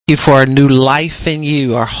you for our new life in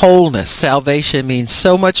you, our wholeness. Salvation means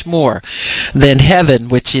so much more than heaven,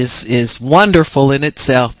 which is wonderful in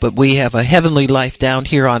itself, but we have a heavenly life down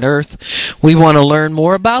here on earth. We want to learn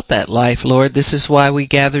more about that life, Lord. This is why we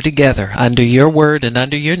gather together under your word and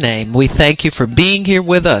under your name. We thank you for being here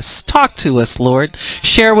with us. Talk to us, Lord.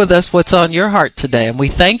 Share with us what's on your heart today, and we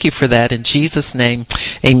thank you for that in Jesus' name.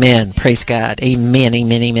 Amen. Praise God. Amen,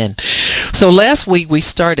 amen, amen. So last week we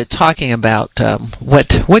started talking about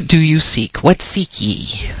what do you seek? What seek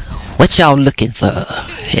ye? What y'all looking for?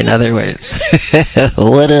 In other words,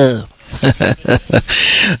 what up?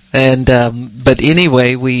 And but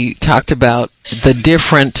anyway, we talked about the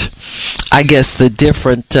different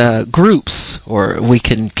groups, or we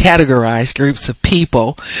can categorize groups of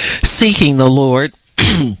people seeking the Lord.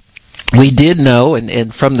 We did know,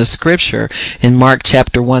 and from the scripture in Mark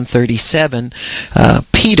chapter 137,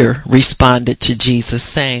 Peter responded to Jesus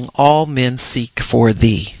saying, "All men seek for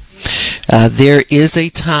thee." There is a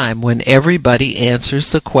time when everybody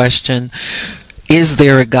answers the question, is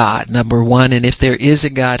there a God? Number one, and if there is a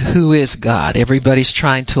God, who is God? Everybody's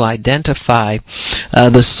trying to identify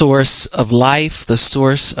the source of life, the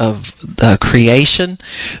source of creation.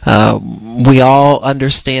 We all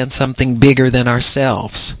understand something bigger than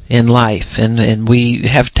ourselves in life, and we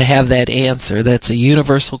have to have that answer. That's a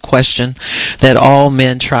universal question that all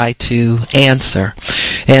men try to answer.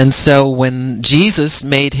 And so when Jesus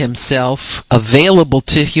made himself available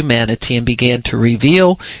to humanity and began to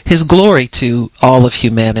reveal his glory to all of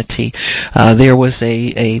humanity, there was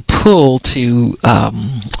a pull to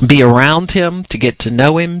be around him, to get to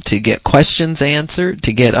know him, to get questions answered,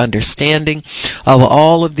 to get understanding of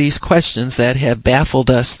all of these questions that have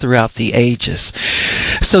baffled us throughout the ages.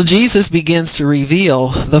 So Jesus begins to reveal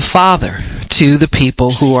the Father to the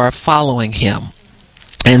people who are following him.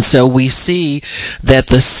 And so we see that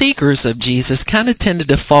the seekers of Jesus kind of tended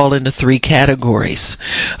to fall into three categories.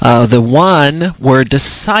 The one were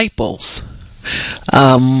disciples.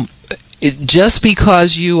 Just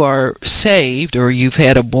because you are saved, or you've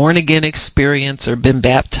had a born-again experience, or been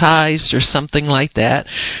baptized, or something like that,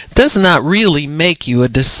 does not really make you a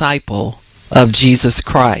disciple of Jesus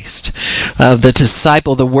Christ.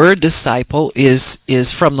 The word disciple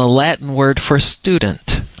is from the Latin word for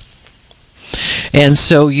student. And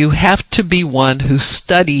so you have to be one who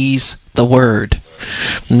studies the Word.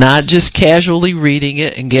 Not just casually reading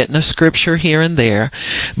it and getting a scripture here and there,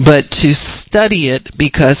 but to study it,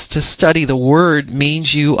 because to study the Word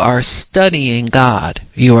means you are studying God.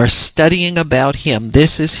 You are studying about Him.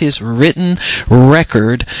 This is His written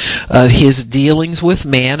record of His dealings with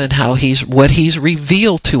man and what He's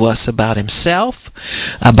revealed to us about Himself,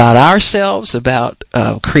 about ourselves, about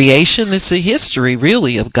creation. It's a history,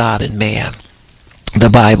 really, of God and man. The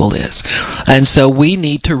Bible is. And so we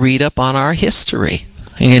need to read up on our history.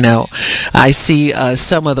 You know, I see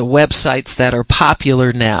some of the websites that are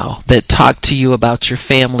popular now that talk to you about your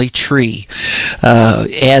family tree,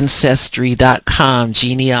 Ancestry.com,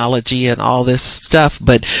 genealogy, and all this stuff.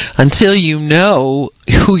 But until you know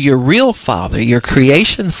who your real father, your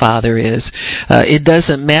creation father is, it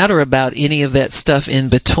doesn't matter about any of that stuff in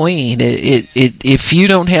between. If you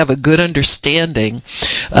don't have a good understanding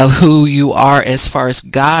of who you are as far as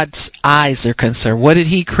God's eyes are concerned, what did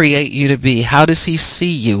He create you to be? How does He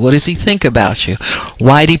see you? What does He think about you?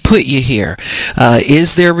 Why did He put you here?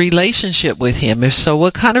 Is there a relationship with Him? If so,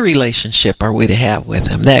 what kind of relationship are we to have with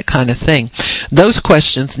Him? That kind of thing. Those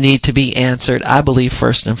questions need to be answered, I believe,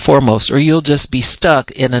 first and foremost, or you'll just be stuck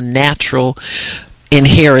in a natural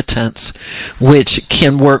inheritance which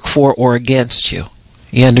can work for or against you.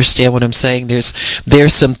 You understand what I'm saying?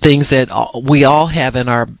 There's some things that we all have in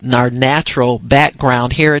our natural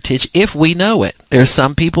background heritage if we know it. There's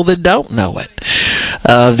some people that don't know it.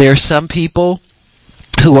 There's some people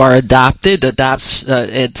who are adopted at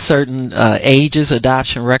certain ages.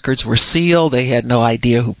 Adoption records were sealed. They had no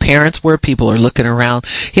idea who parents were. People are looking around.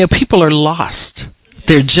 People are lost.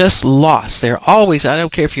 They're just lost. They're always, I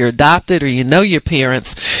don't care if you're adopted or you know your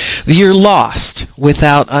parents, you're lost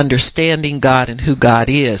without understanding God and who God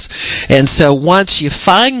is. And so once you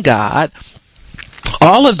find God,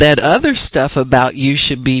 all of that other stuff about you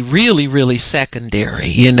should be really, really secondary.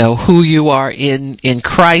 You know, who you are in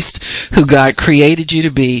Christ, who God created you to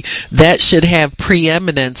be, that should have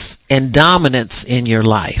preeminence and dominance in your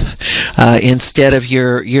life, instead of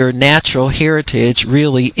your natural heritage,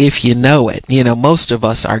 really, if you know it. You know, most of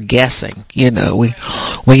us are guessing. You know,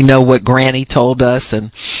 we know what Granny told us,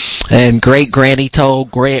 and great granny told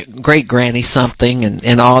great granny something,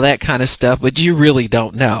 and all that kind of stuff, but you really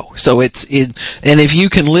don't know. So and if you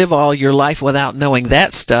can live all your life without knowing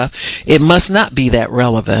that stuff, it must not be that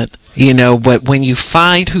relevant But when you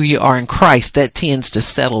find who you are in Christ, that tends to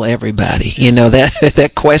settle everybody.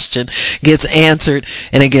 That question gets answered,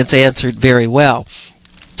 and it gets answered very well.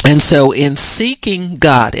 And so in seeking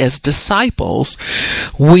God as disciples,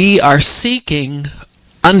 we are seeking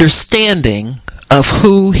understanding of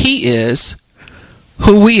who He is,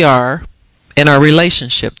 who we are, and our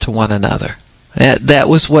relationship to one another. That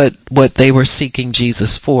was what they were seeking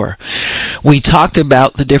Jesus for. We talked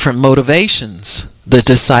about the different motivations the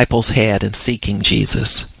disciples had in seeking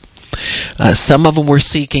Jesus. Some of them were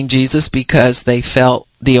seeking Jesus because they felt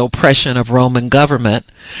the oppression of Roman government,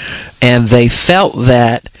 and they felt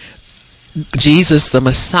that Jesus, the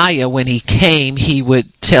Messiah, when He came, He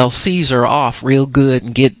would tell Caesar off real good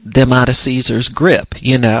and get them out of Caesar's grip,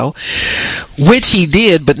 which He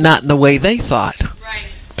did, but not in the way they thought. Right.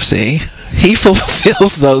 See? He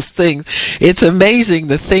fulfills those things. It's amazing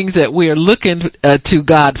the things that we are looking to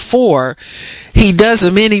God for. He does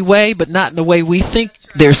them anyway, but not in the way we think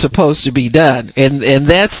they're supposed to be done. And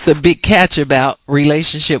that's the big catch about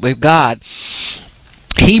relationship with God.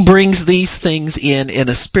 He brings these things in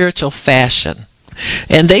a spiritual fashion.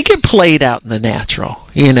 And they get played out in the natural.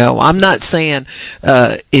 I'm not saying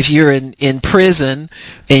if you're in prison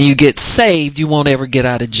and you get saved, you won't ever get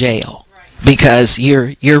out of jail. Because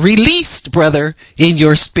you're released, brother, in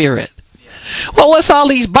your spirit. Well, what's all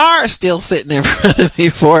these bars still sitting in front of me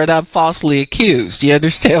for, and I'm falsely accused? You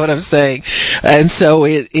understand what I'm saying? And so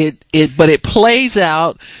but it plays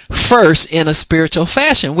out first in a spiritual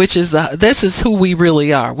fashion, which is this is who we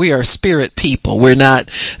really are. We are spirit people.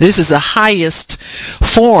 This is the highest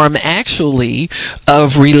form, actually,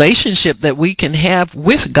 of relationship that we can have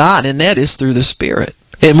with God, and that is through the Spirit.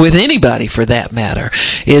 And with anybody for that matter,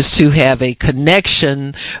 is to have a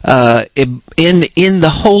connection in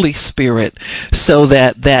the Holy Spirit, so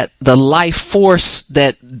that the life force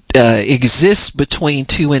that exists between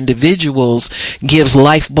two individuals gives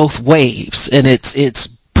life both ways, and it's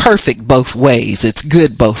perfect both ways. It's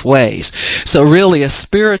good both ways. So really a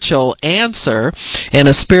spiritual answer and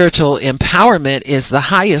a spiritual empowerment is the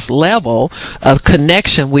highest level of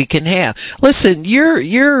connection we can have. Listen,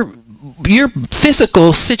 your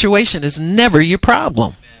physical situation is never your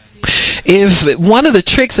problem. If one of the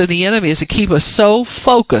tricks of the enemy is to keep us so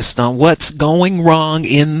focused on what's going wrong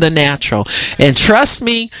in the natural, and trust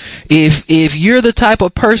me, if you're the type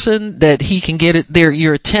of person that he can get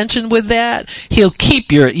your attention with that,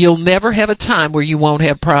 you'll never have a time where you won't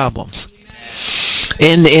have problems.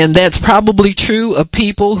 And that's probably true of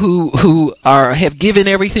people who have given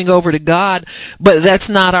everything over to God, but that's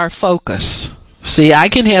not our focus. See, I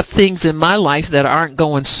can have things in my life that aren't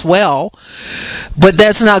going swell, but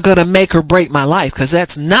that's not going to make or break my life, because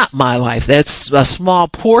that's not my life. That's a small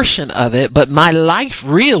portion of it, but my life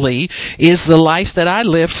really is the life that I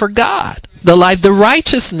live for God. The life, the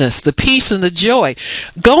righteousness, the peace, and the joy.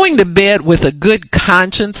 Going to bed with a good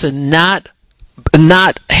conscience and not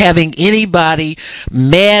having anybody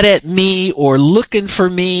mad at me or looking for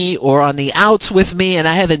me or on the outs with me, and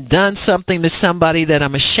I haven't done something to somebody that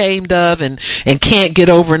I'm ashamed of and can't get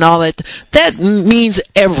over and all that means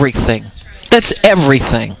everything. That's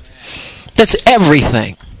everything. That's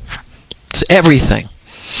everything. It's everything.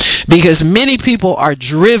 Because many people are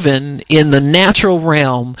driven in the natural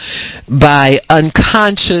realm by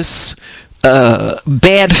unconscious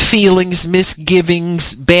bad feelings,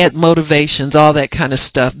 misgivings, bad motivations, all that kind of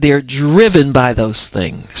stuff. They're driven by those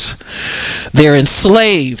things. They're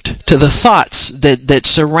enslaved to the thoughts that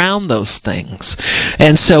surround those things.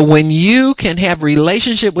 And so when you can have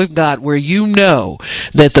relationship with God where you know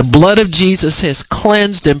that the blood of Jesus has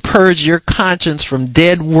cleansed and purged your conscience from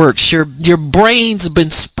dead works, your brain's been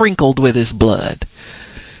sprinkled with His blood.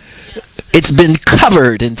 It's been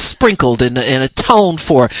covered and sprinkled and atoned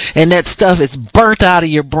for, and that stuff is burnt out of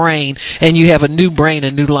your brain, and you have a new brain,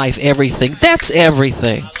 a new life, everything. That's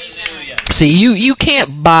everything. See, you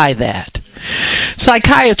can't buy that.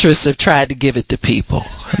 Psychiatrists have tried to give it to people.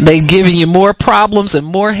 They've given you more problems and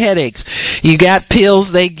more headaches. You got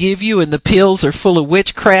pills they give you, and the pills are full of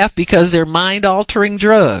witchcraft because they're mind-altering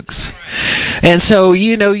drugs. And so,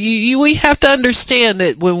 we have to understand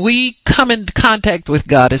that when we come into contact with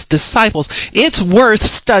God as disciples, it's worth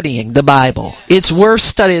studying the Bible. It's worth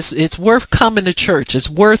studying. It's worth coming to church. It's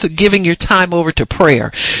worth giving your time over to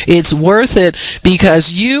prayer. It's worth it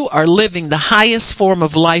because you are living the highest form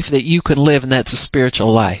of life that you can live, and that's a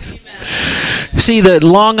spiritual life. Amen. See, the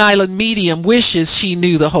Long Island medium wishes she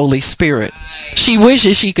knew the Holy Spirit. She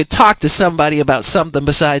wishes she could talk to somebody about something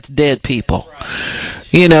besides dead people.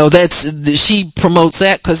 She promotes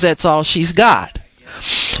that because that's all she's got.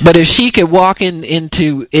 But if she could walk in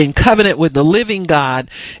covenant with the living God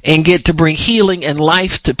and get to bring healing and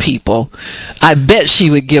life to people, I bet she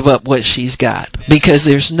would give up what she's got, because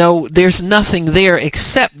there's nothing there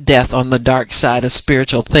except death on the dark side of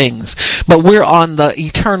spiritual things. But we're on the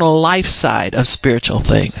eternal life side of spiritual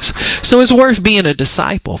things. So it's worth being a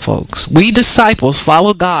disciple, folks. We disciples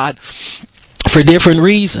follow God for different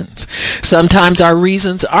reasons. Sometimes our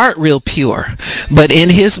reasons aren't real pure, but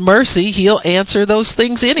in his mercy, he'll answer those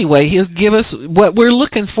things anyway. He'll give us what we're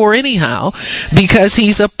looking for anyhow, because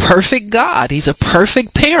he's a perfect God. He's a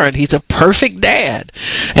perfect parent. He's a perfect dad.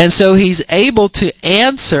 And so he's able to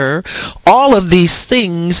answer all of these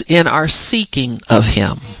things in our seeking of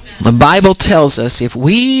him. The Bible tells us if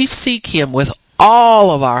we seek him with all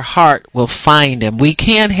of our heart, we'll find him. We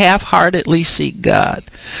can't half-heartedly seek God.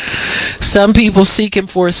 Some people seek him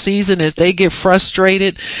for a season. If they get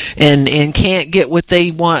frustrated and can't get what they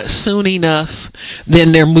want soon enough,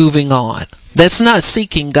 then they're moving on. That's not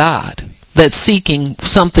seeking God. That's seeking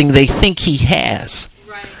something they think he has.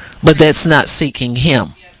 But that's not seeking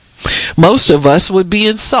him. Most of us would be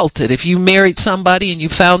insulted if you married somebody and you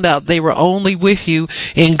found out they were only with you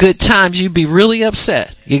in good times. You'd be really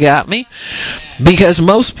upset. You got me? Because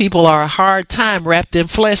most people are a hard time wrapped in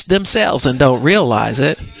flesh themselves and don't realize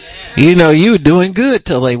it. You know, you were doing good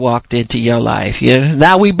till they walked into your life.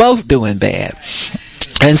 Now we both doing bad.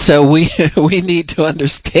 And so we need to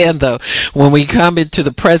understand, though, when we come into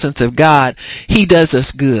the presence of God, he does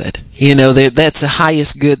us good. You know, that's the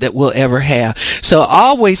highest good that we'll ever have. So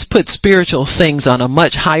always put spiritual things on a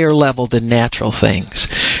much higher level than natural things.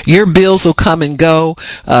 Your bills will come and go.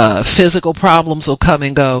 Physical problems will come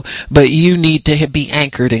and go. But you need to be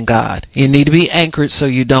anchored in God. You need to be anchored so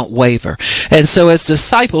you don't waver. And so as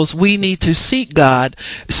disciples, we need to seek God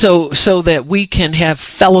so that we can have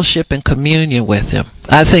fellowship and communion with him.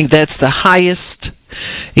 I think that's the highest.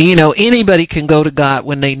 You know, anybody can go to God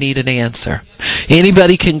when they need an answer.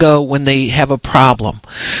 Anybody can go when they have a problem.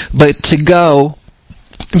 But to go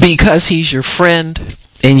because he's your friend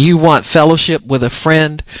and you want fellowship with a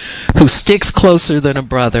friend who sticks closer than a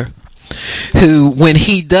brother, who, when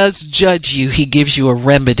he does judge you, he gives you a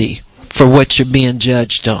remedy for what you're being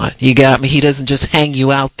judged on. You got me? He doesn't just hang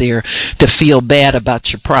you out there to feel bad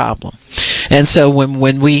about your problem. And so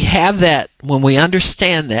when we have that, when we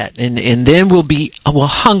understand that, and then we're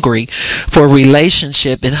hungry for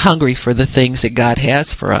relationship and hungry for the things that God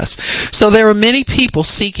has for us. So there are many people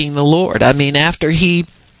seeking the Lord. I mean, after he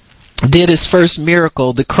did his first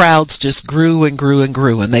miracle, the crowds just grew and grew and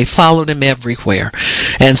grew, and they followed him everywhere.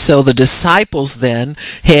 And so the disciples then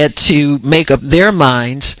had to make up their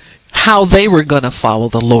minds how they were going to follow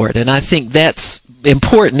the Lord. And I think that's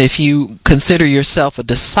important if you consider yourself a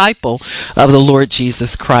disciple of the Lord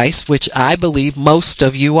Jesus Christ, which I believe most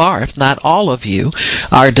of you are, if not all of you,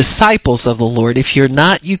 are disciples of the Lord. If you're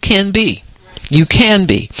not, you can be. You can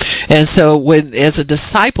be. And so as a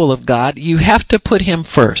disciple of God, you have to put him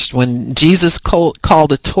first. When Jesus called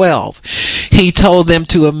the 12, he told them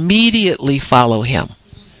to immediately follow him.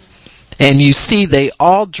 And you see, they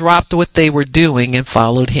all dropped what they were doing and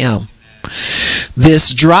followed him.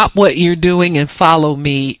 This drop what you're doing and follow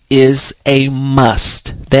me is a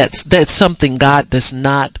must. That's something God does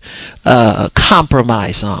not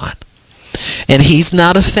compromise on. And he's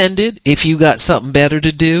not offended if you got something better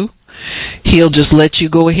to do. He'll just let you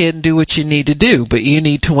go ahead and do what you need to do. But you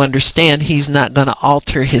need to understand he's not going to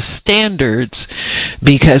alter his standards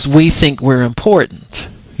because we think we're important.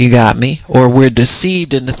 You got me? Or we're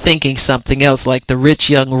deceived into thinking something else, like the rich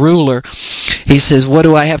young ruler. He says, what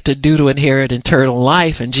do I have to do to inherit eternal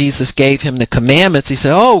life? And Jesus gave him the commandments. He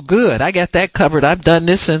said, oh, good. I got that covered. I've done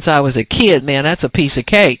this since I was a kid. Man, that's a piece of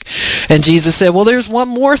cake. And Jesus said, well, there's one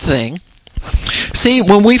more thing. See,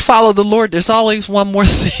 when we follow the Lord, there's always one more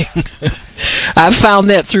thing. I've found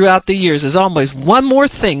that throughout the years. There's always one more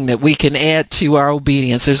thing that we can add to our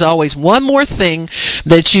obedience. There's always one more thing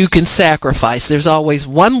that you can sacrifice. There's always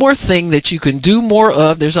one more thing that you can do more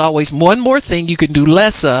of. There's always one more thing you can do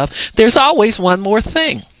less of. There's always one more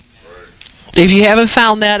thing. If you haven't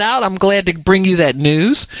found that out, I'm glad to bring you that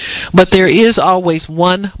news. But there is always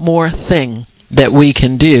one more thing that we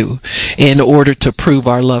can do in order to prove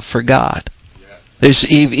our love for God. There's,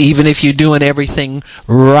 even if you're doing everything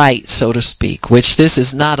right, so to speak, which this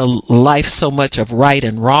is not a life so much of right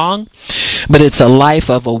and wrong, but it's a life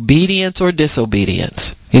of obedience or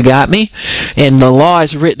disobedience. You got me? And the law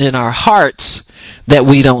is written in our hearts that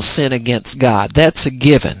we don't sin against God. That's a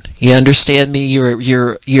given. You understand me?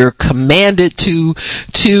 You're commanded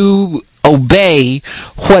to obey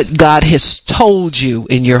what God has told you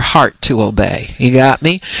in your heart to obey. You got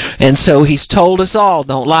me? And so he's told us all,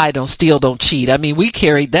 don't lie, don't steal, don't cheat. I mean, we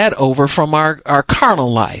carried that over from our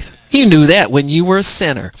carnal life. You knew that when you were a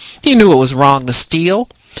sinner. You knew it was wrong to steal.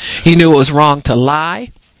 You knew it was wrong to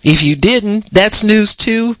lie. If you didn't, that's news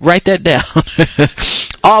too. Write that down.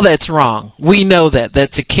 All that's wrong. We know that.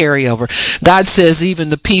 That's a carryover. God says even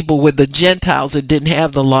the people with the Gentiles that didn't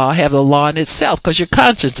have the law in itself, because your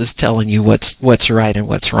conscience is telling you what's right and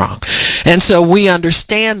what's wrong. And so we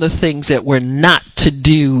understand the things that we're not to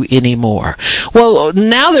do anymore. Well,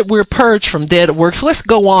 now that we're purged from dead works, let's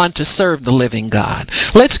go on to serve the living God.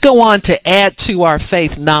 Let's go on to add to our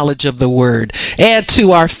faith knowledge of the word. Add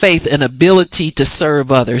to our faith an ability to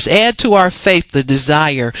serve others. Add to our faith the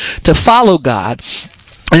desire to follow God.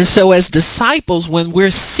 And so as disciples, when we're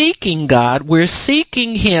seeking God, we're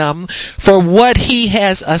seeking him for what he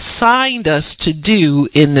has assigned us to do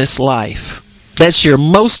in this life. That's your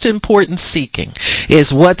most important seeking,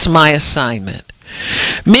 is what's my assignment.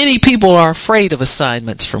 Many people are afraid of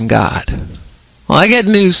assignments from God. Well, I got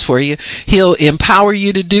news for you. He'll empower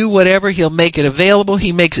you to do whatever. He'll make it available.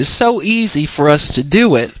 He makes it so easy for us to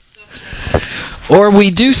do it. Or we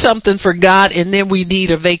do something for God and then we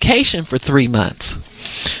need a vacation for 3 months.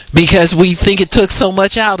 Because we think it took so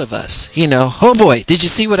much out of us. You know, oh boy, did you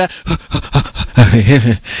see what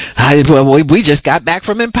we just got back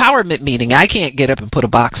from empowerment meeting. I can't get up and put a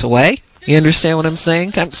box away. You understand what I'm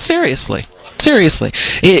saying? Seriously.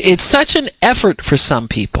 It's such an effort for some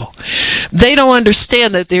people. They don't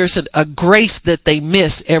understand that there's a grace that they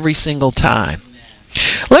miss every single time.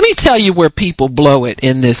 Let me tell you where people blow it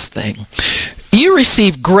in this thing. You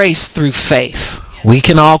receive grace through faith. We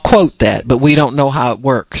can all quote that, but we don't know how it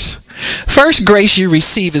works. First grace you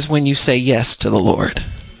receive is when you say yes to the Lord.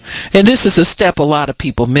 And this is a step a lot of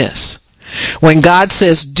people miss. When God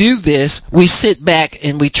says do this, we sit back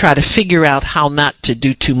and we try to figure out how not to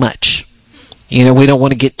do too much. You know, we don't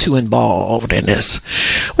want to get too involved in this.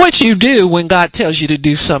 What you do when God tells you to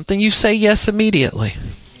do something, you say yes immediately.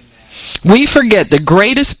 We forget the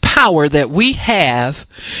greatest power that we have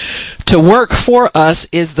to work for us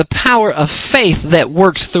is the power of faith that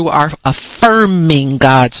works through our affirming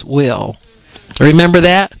God's will. Remember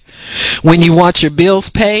that? When you want your bills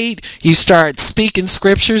paid, you start speaking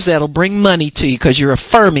scriptures that'll bring money to you because you're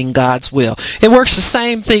affirming God's will. It works the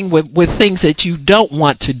same thing with things that you don't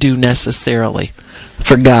want to do necessarily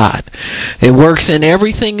for God. It works in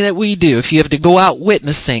everything that we do. If you have to go out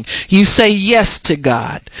witnessing, you say yes to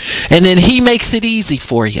God, and then he makes it easy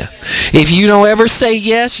for you. If you don't ever say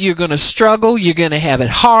yes, you're going to struggle, you're going to have it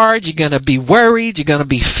hard, you're going to be worried, you're going to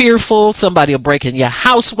be fearful, somebody will break in your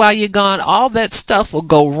house while you're gone. All that stuff will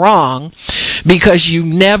go wrong because you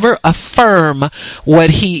never affirm what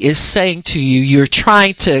he is saying to you. You're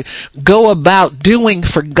trying to go about doing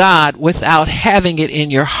for God without having it in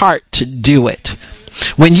your heart to do it.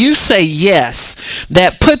 When you say yes,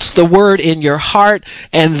 that puts the word in your heart,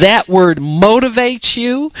 and that word motivates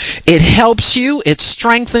you, it helps you, it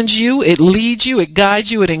strengthens you, it leads you, it guides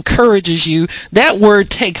you, it encourages you. That word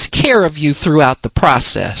takes care of you throughout the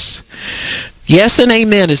process. Yes and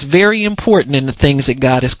amen is very important in the things that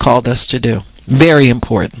God has called us to do. Very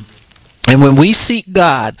important. And when we seek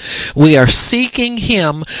God, we are seeking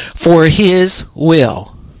him for his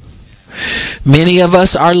will. Many of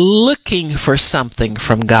us are looking for something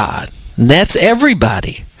from God. And that's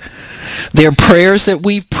everybody. There are prayers that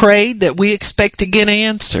we've prayed that we expect to get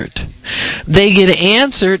answered. They get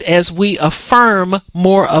answered as we affirm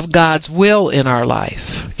more of God's will in our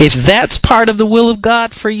life. If that's part of the will of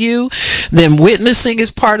God for you, then witnessing is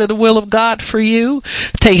part of the will of God for you.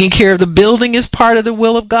 Taking care of the building is part of the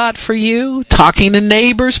will of God for you. Talking to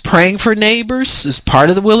neighbors, praying for neighbors is part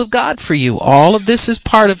of the will of God for you. All of this is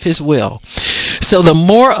part of his will. So the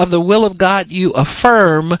more of the will of God you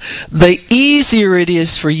affirm, the easier it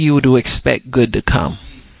is for you to expect good to come.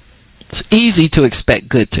 It's easy to expect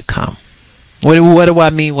good to come. What do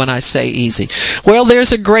I mean when I say easy? Well,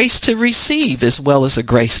 there's a grace to receive as well as a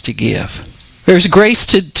grace to give. There's grace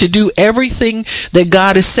to do everything that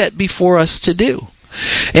God has set before us to do.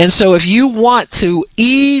 And so if you want to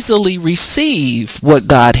easily receive what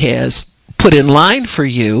God has put in line for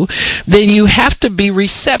you, then you have to be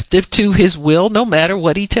receptive to his will no matter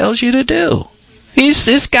what he tells you to do.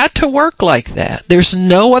 It's got to work like that. There's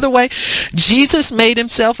no other way. Jesus made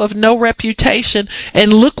himself of no reputation,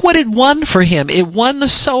 and look what it won for him. It won the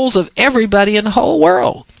souls of everybody in the whole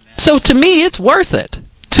world. So to me, it's worth it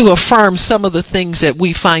to affirm some of the things that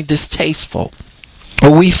we find distasteful.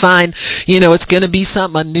 Or we find, it's going to be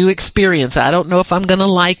a new experience. I don't know if I'm going to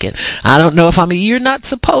like it. I don't know if you're not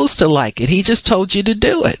supposed to like it. He just told you to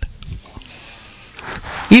do it.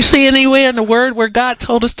 You see anywhere in the Word where God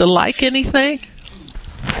told us to like anything?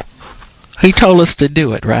 He told us to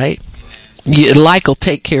do it, right? Like will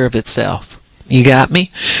take care of itself. You got me?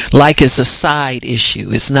 Like is a side issue.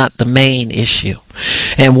 It's not the main issue.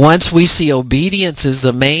 And once we see obedience is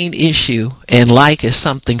the main issue and like is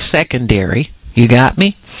something secondary, you got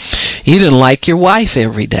me? You didn't like your wife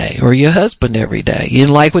every day or your husband every day. You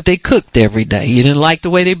didn't like what they cooked every day. You didn't like the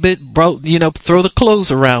way they throw the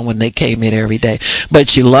clothes around when they came in every day.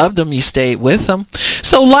 But you loved them. You stayed with them.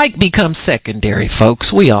 So like becomes secondary,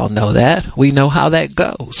 folks. We all know that. We know how that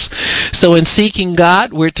goes. So in seeking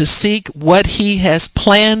God, we're to seek what He has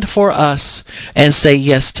planned for us and say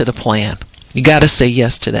yes to the plan. You got to say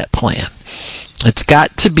yes to that plan. It's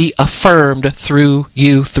got to be affirmed through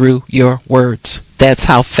your words. That's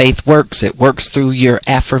how faith works. It works through your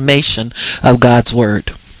affirmation of God's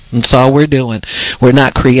word. That's all we're doing. We're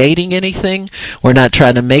not creating anything. We're not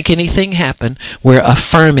trying to make anything happen. We're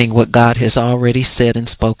affirming what God has already said and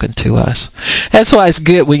spoken to us. That's why it's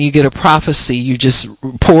good when you get a prophecy, you just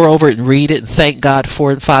pour over it and read it and thank God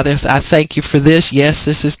for it. Father, I thank you for this. Yes,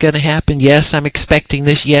 this is going to happen. Yes, I'm expecting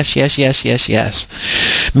this. Yes, yes, yes, yes,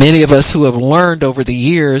 yes. Many of us who have learned over the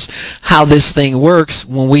years how this thing works,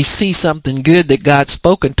 when we see something good that God's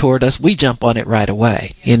spoken toward us, we jump on it right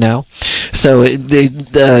away, So,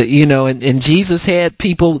 and Jesus had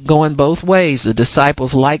people going both ways. The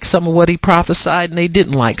disciples liked some of what he prophesied and they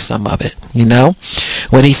didn't like some of it,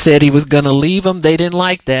 When he said he was going to leave them, they didn't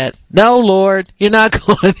like that. No, Lord, you're not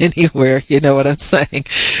going anywhere. You know what I'm saying?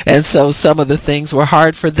 And so some of the things were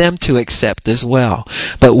hard for them to accept as well.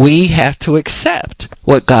 But we have to accept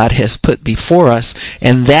what God has put before us,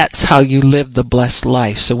 and that's how you live the blessed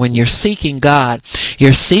life. So when you're seeking God,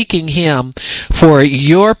 you're seeking Him for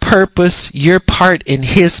your purpose, your part in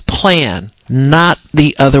His plan, not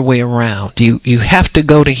the other way around. You have to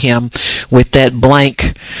go to Him with that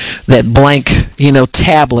blank,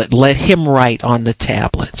 tablet. Let Him write on the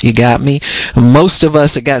tablet. You got me? Most of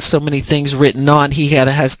us have got so many things written on. He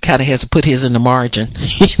has to put his in the margin.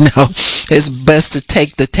 It's best to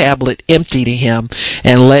take the tablet empty to Him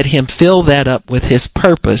and let Him fill that up with His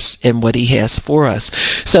purpose and what He has for us.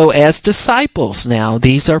 So as disciples now,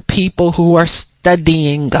 these are people who are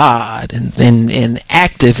studying God and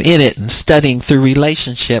active in it and studying through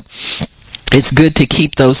relationship. It's good to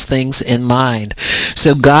keep those things in mind.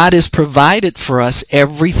 So God has provided for us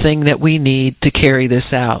everything that we need to carry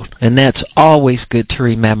this out. And that's always good to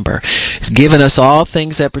remember. He's given us all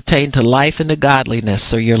things that pertain to life and to godliness.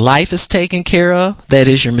 So your life is taken care of. That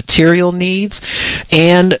is your material needs.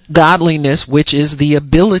 And godliness, which is the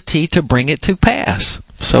ability to bring it to pass.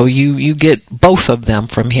 So you get both of them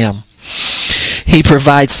from Him. He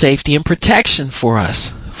provides safety and protection for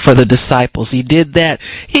us, for the disciples. He did that.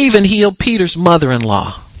 He even healed Peter's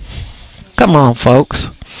mother-in-law. Come on, folks.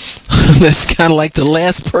 That's kind of like the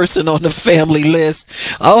last person on the family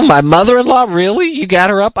list. Oh, my mother-in-law? Really? You got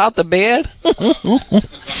her up out the bed?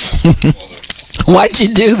 Why'd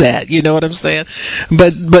you do that? You know what I'm saying?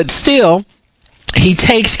 But still, He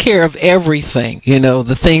takes care of everything,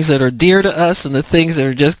 the things that are dear to us and the things that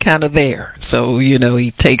are just kind of there. So,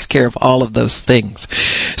 He takes care of all of those things.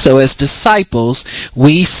 So as disciples,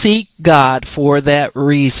 we seek God for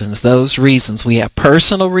those reasons. We have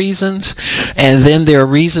personal reasons, and then there are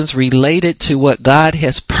reasons related to what God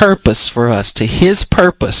has purposed for us, to His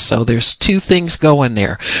purpose. So there's two things going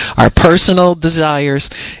there. Our personal desires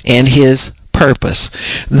and His purpose.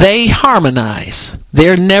 They harmonize.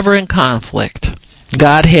 They're never in conflict.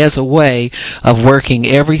 God has a way of working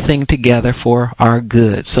everything together for our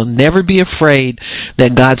good. So never be afraid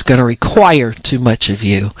that God's going to require too much of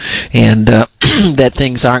you and that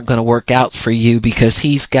things aren't going to work out for you, because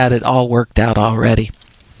He's got it all worked out already.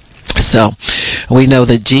 So we know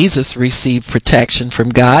that Jesus received protection from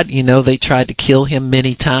God. They tried to kill Him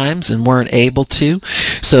many times and weren't able to.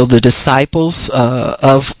 So the disciples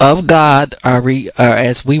of God are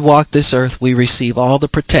as we walk this earth, we receive all the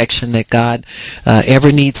protection that God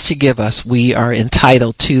ever needs to give us. We are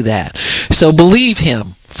entitled to that. So believe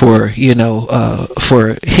Him for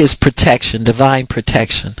His protection, divine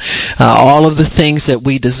protection. All of the things that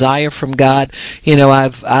we desire from God.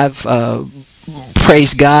 I've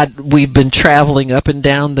praise God, we've been traveling up and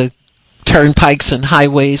down the turnpikes and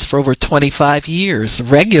highways for over 25 years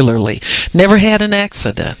regularly. Never had an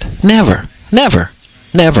accident. Never.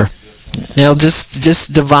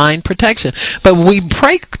 Just divine protection. But we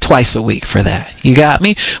pray twice a week for that. You got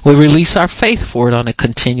me? We release our faith for it on a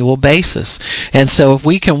continual basis. And so if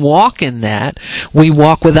we can walk in that, we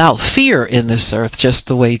walk without fear in this earth, just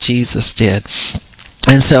the way Jesus did.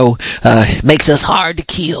 And so it makes us hard to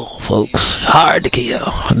kill, folks. Hard to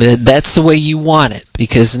kill. That's the way you want it,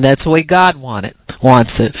 because that's the way God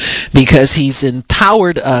wants it, because He's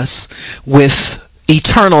empowered us with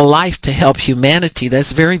eternal life to help humanity.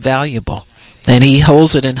 That's very valuable. And He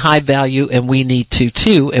holds it in high value, and we need to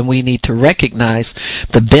too, and we need to recognize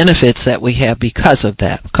the benefits that we have because of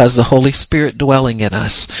that, because the Holy Spirit dwelling in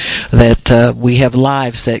us, that we have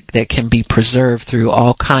lives that can be preserved through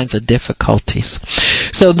all kinds of difficulties.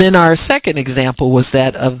 So then our second example was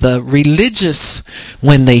that of the religious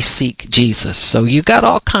when they seek Jesus. So you got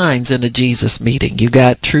all kinds in a Jesus meeting. You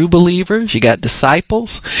got true believers, you got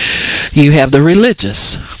disciples, you have the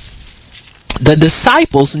religious. The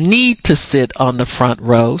disciples need to sit on the front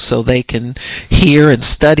row so they can hear and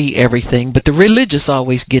study everything, but the religious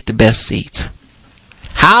always get the best seats.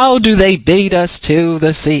 How do they beat us to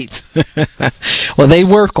the seats? Well, they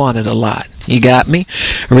work on it a lot. You got me?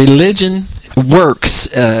 Religion works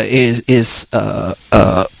is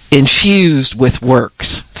infused with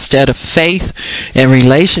works instead of faith and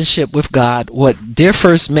relationship with God. What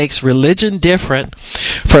makes religion different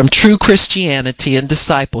from true Christianity and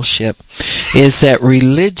discipleship is that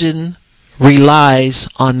religion relies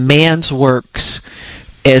on man's works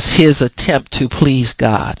as his attempt to please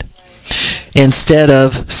God, instead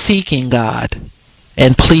of seeking God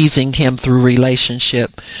and pleasing Him through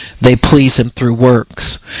relationship. They please Him through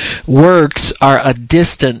works. Works are a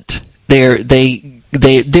distant.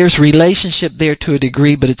 There's relationship there to a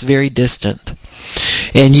degree, but it's very distant.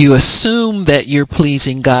 And you assume that you're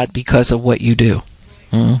pleasing God because of what you do.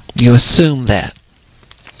 You assume that.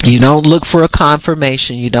 You don't look for a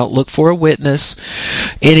confirmation. You don't look for a witness.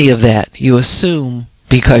 Any of that. You assume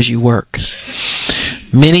because you work.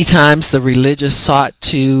 Many times the religious sought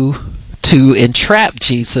to entrap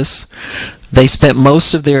Jesus. They spent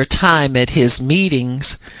most of their time at His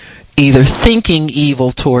meetings either thinking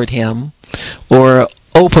evil toward Him or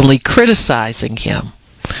openly criticizing Him.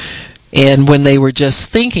 And when they were just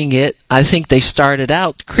thinking it, I think they started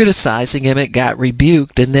out criticizing Him, it got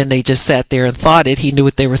rebuked, and then they just sat there and thought it. He knew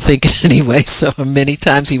what they were thinking anyway, so many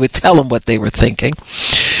times He would tell them what they were thinking.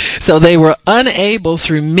 So they were unable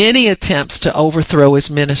through many attempts to overthrow His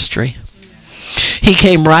ministry. He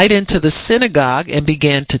came right into the synagogue and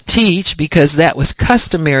began to teach because that was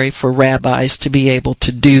customary for rabbis to be able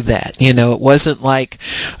to do that. You know, it wasn't like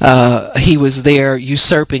He was there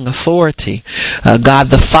usurping authority. God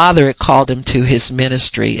the Father had called Him to His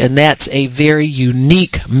ministry, and that's a very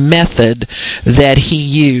unique method that He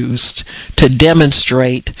used to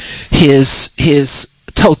demonstrate His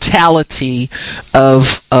totality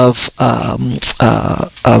of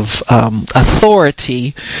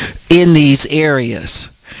authority in these areas.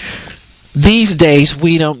 These days,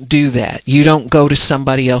 we don't do that. You don't go to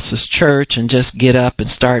somebody else's church and just get up and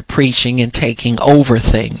start preaching and taking over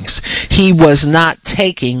things. He was not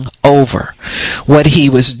taking over. What He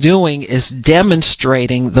was doing is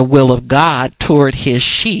demonstrating the will of God toward His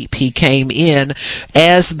sheep. He came in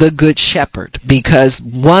as the good shepherd, because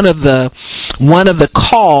one of the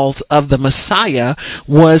calls of the Messiah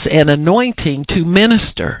was an anointing to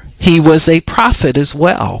minister. He was a prophet as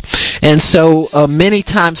well. And so many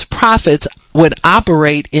times prophets would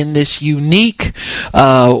operate in this unique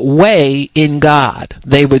way in God.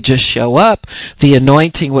 They would just show up, the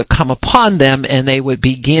anointing would come upon them, and they would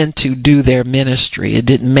begin to do their ministry. It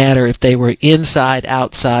didn't matter if they were inside,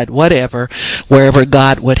 outside, whatever, wherever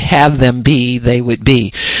God would have them be, they would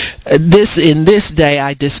be. In this day,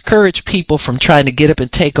 I discourage people from trying to get up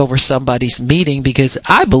and take over somebody's meeting, because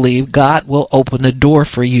I believe God will open the door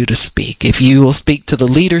for you to speak. If you will speak to the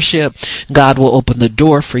leadership, God will open the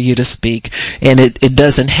door for you to speak. And it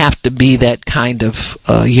doesn't have to be that kind of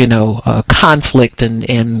conflict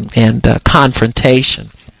and confrontation.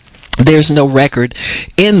 There's no record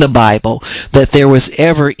in the Bible that there was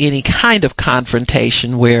ever any kind of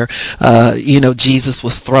confrontation where, Jesus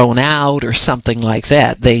was thrown out or something like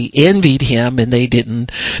that. They envied Him and they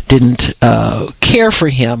didn't care for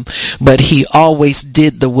Him, but He always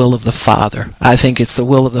did the will of the Father. I think it's the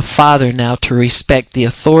will of the Father now to respect the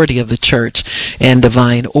authority of the church and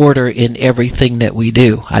divine order in everything that we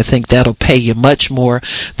do. I think that'll pay you much more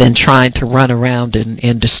than trying to run around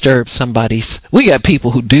and disturb somebody's. We got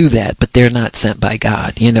people who do that, but they're not sent by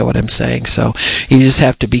God. You know what I'm saying? So you just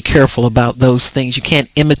have to be careful about those things. You can't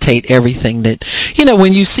imitate everything that,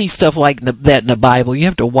 when you see stuff like that in the Bible, you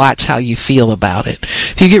have to watch how you feel about it.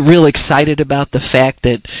 If you get real excited about the fact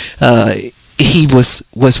that he was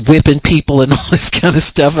whipping people and all this kind of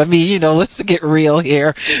stuff. I mean, let's get real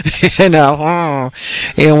here. You don't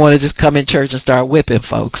want to just come in church and start whipping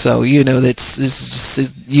folks. So, you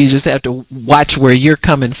just have to watch where you're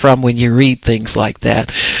coming from when you read things like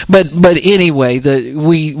that. But anyway,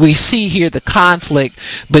 we see here the conflict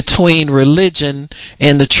between religion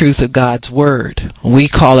and the truth of God's word. We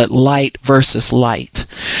call it light versus light,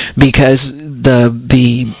 because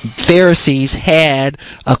the Pharisees had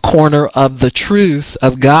a corner of the truth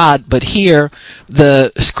of God, but here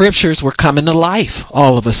the scriptures were coming to life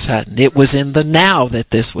all of a sudden. It was in the now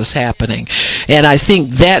that this was happening. And I think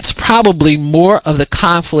that's probably more of the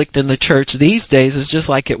conflict in the church these days, is just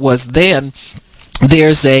like it was then.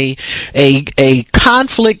 There's a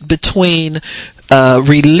conflict between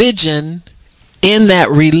religion, in that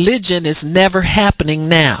religion is never happening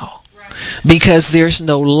now. Because there's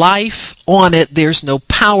no life on it, there's no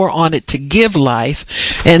power on it to give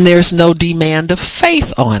life, and there's no demand of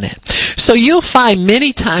faith on it. So you'll find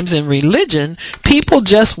many times in religion, people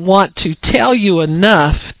just want to tell you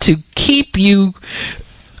enough to keep you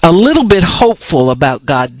a little bit hopeful about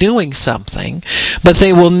God doing something, but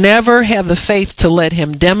they will never have the faith to let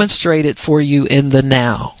Him demonstrate it for you in the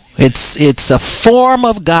now. It's a form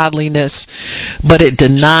of godliness, but it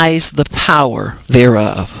denies the power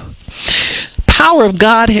thereof. Power of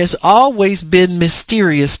God has always been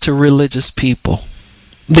mysterious to religious people.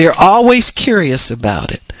 They're always curious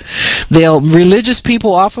about it. Religious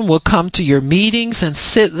people often will come to your meetings and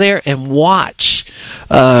sit there and watch,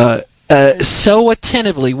 so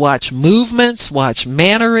attentively watch movements, watch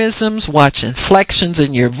mannerisms, watch inflections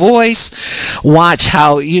in your voice, watch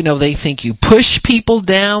how, they think you push people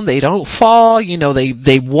down, they don't fall,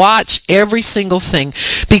 they watch every single thing,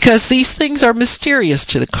 because these things are mysterious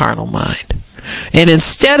to the carnal mind. And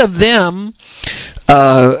instead of them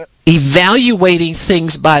evaluating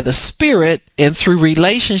things by the Spirit and through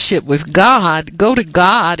relationship with God, go to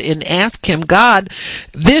God and ask Him, God,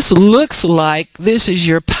 this looks like this is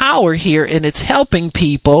your power here and it's helping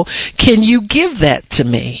people. Can you give that to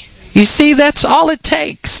me? You see, that's all it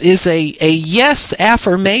takes, is a yes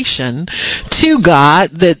affirmation to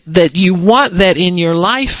God that you want that in your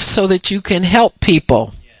life so that you can help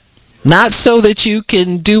people. Not so that you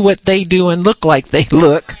can do what they do and look like they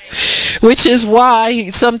look, which is why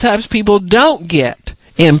sometimes people don't get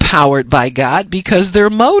empowered by God, because their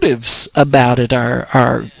motives about it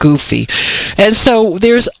are goofy. And so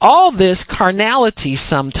there's all this carnality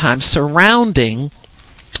sometimes surrounding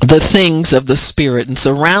the things of the Spirit and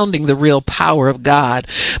surrounding the real power of God.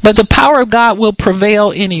 But the power of God will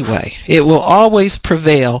prevail anyway. It will always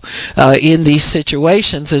prevail in these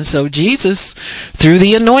situations. And so Jesus, through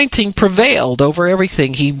the anointing, prevailed over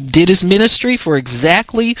everything. He did His ministry for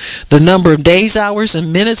exactly the number of days, hours,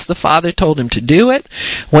 and minutes the Father told Him to do it.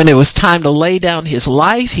 When it was time to lay down His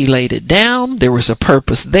life, He laid it down. There was a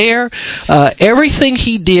purpose there. Everything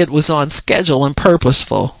He did was on schedule and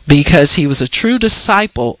purposeful, because He was a true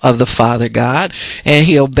disciple of the Father God, and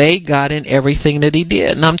He obeyed God in everything that He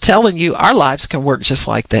did. And I'm telling you, our lives can work just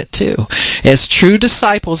like that too. As true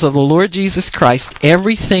disciples of the Lord Jesus Christ,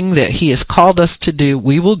 everything that He has called us to do,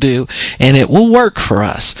 we will do, and it will work for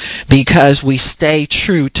us, because we stay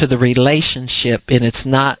true to the relationship, and it's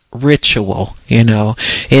not ritual. In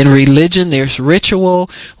religion there's ritual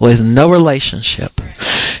with no relationship,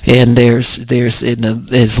 and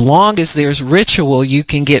as long as there's ritual, you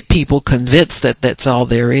can get people convinced that that's all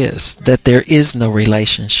there is, that there is no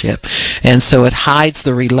relationship. And so it hides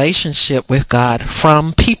the relationship with God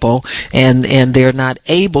from people, and they're not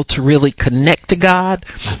able to really connect to God.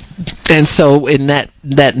 And so in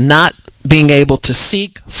that not being able to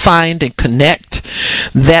seek, find, and connect,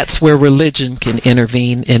 that's where religion can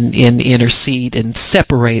intervene and intercede and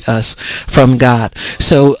separate us from God.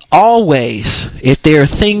 So always, if there are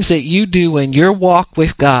things that you do in your walk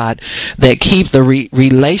with God that keep the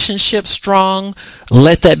relationship strong,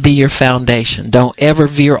 let that be your foundation. Don't ever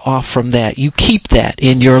veer off from that. You keep that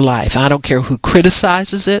in your life. I don't care who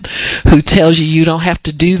criticizes it, who tells you don't have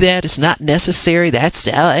to do that, it's not necessary, that's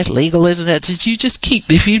legalism. You just keep,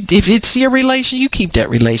 if it's your relation, you keep that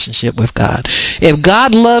relationship with God. If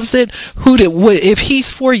God loves it, if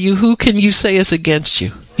He's for you, who can you say is against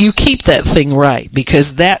you? You keep that thing right,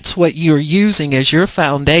 because that's what you're using as your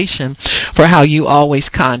foundation for how you always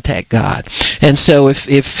contact God. And so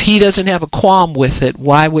if He doesn't have a qualm with it,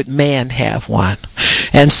 why would man have one?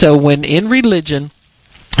 And so when in religion,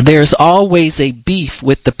 there's always a beef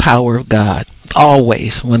with the power of God.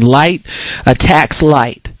 Always. When light attacks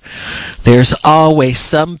light, there's always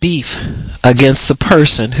some beef against the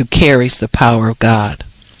person who carries the power of God.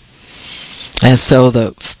 And so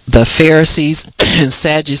the Pharisees and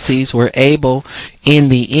Sadducees were able, in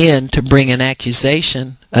the end, to bring an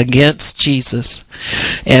accusation against Jesus,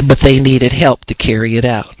 but they needed help to carry it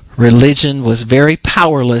out. Religion was very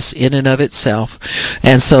powerless in and of itself,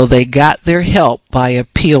 and so they got their help by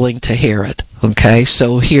appealing to Herod. Okay,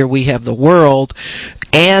 so here we have the world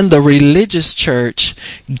and the religious church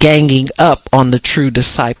ganging up on the true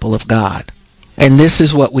disciple of God. And this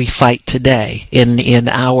is what we fight today in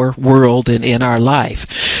our world and in our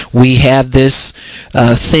life. We have this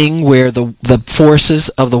thing where the forces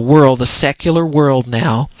of the world, the secular world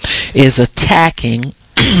now, is attacking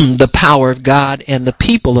the power of God and the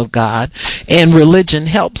people of God, and religion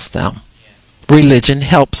helps them. Religion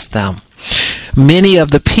helps them. Many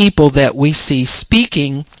of the people that we see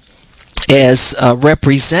speaking as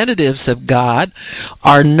representatives of God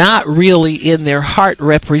are not really in their heart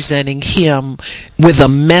representing Him with a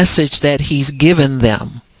message that He's given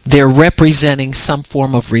them. They're representing some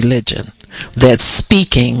form of religion that's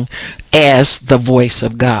speaking as the voice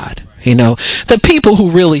of God. You know, the people who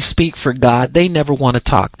really speak for God, they never want to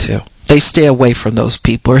talk to. They stay away from those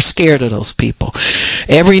people, are scared of those people.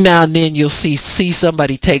 Every now and then you'll see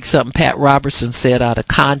somebody take something Pat Robertson said out of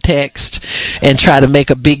context and try to make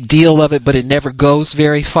a big deal of it, but it never goes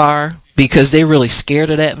very far because they're really scared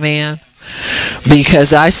of that man.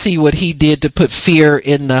 Because I see what he did to put fear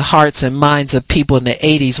in the hearts and minds of people in the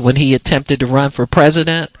 80s when he attempted to run for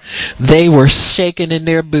president. They were shaking in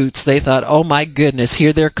their boots. They thought, oh my goodness,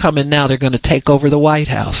 here they're coming now. They're going to take over the White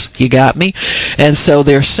House. You got me? And so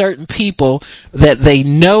there are certain people that they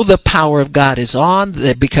know the power of God is on,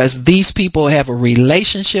 that because these people have a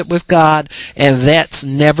relationship with God, and that's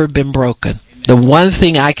never been broken. The one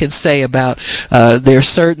thing I can say about there are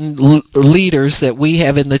certain leaders that we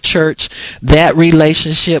have in the church, that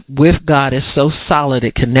relationship with God is so solid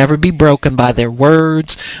it can never be broken by their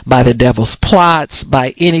words, by the devil's plots,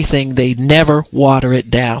 by anything. They never water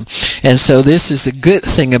it down. And so this is the good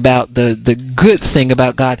thing about the good thing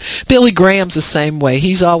about God. Billy Graham's the same way.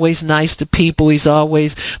 He's always nice to people.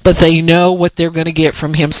 But they know what they're going to get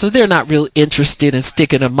from him, so they're not really interested in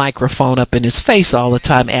sticking a microphone up in his face all the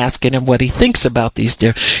time, asking him what he thinks about these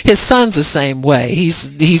deer. His son's the same way.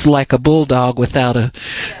 He's like a bulldog without the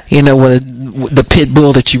pit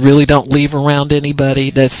bull that you really don't leave around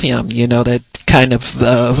anybody. That's him. That kind of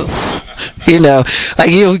like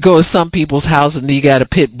you go to some people's house and you got a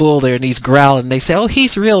pit bull there and he's growling. And they say, "Oh,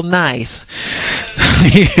 he's real nice."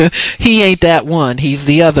 He ain't that one. He's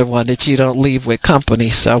the other one that you don't leave with company.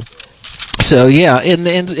 So yeah, and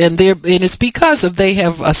it's because they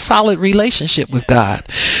have a solid relationship with God.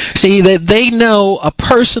 See, that they know a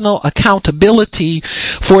personal accountability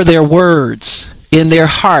for their words in their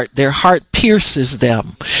heart. Their heart pierces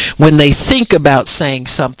them when they think about saying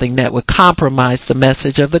something that would compromise the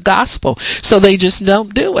message of the gospel. So they just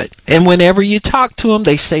don't do it. And whenever you talk to them,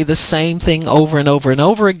 they say the same thing over and over and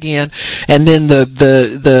over again. And then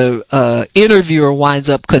the interviewer winds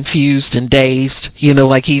up confused and dazed,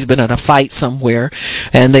 like he's been in a fight somewhere,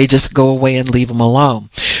 and they just go away and leave him alone.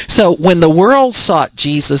 So when the world sought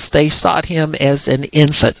Jesus, they sought him as an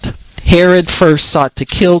infant. Herod first sought to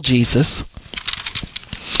kill Jesus.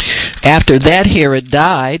 After that, Herod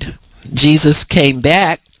died. Jesus came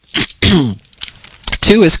back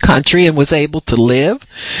to his country and was able to live,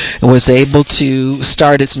 and was able to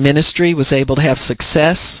start his ministry, was able to have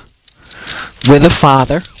success with the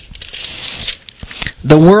Father.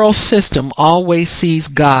 The world system always sees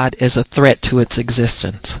God as a threat to its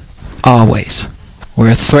existence. Always. We're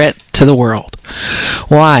a threat to the world.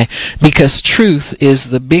 Why? Because truth is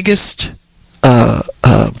the biggest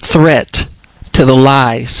threat to the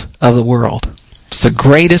lies of the world. It's the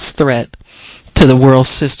greatest threat to the world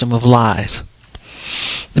system of lies,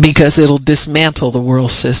 because it'll dismantle the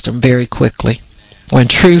world system very quickly when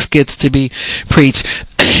truth gets to be preached.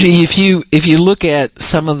 If you look at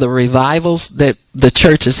some of the revivals that the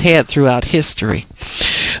church has had throughout history,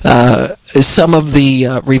 some of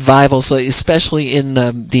the revivals, especially in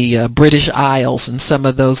the British Isles and some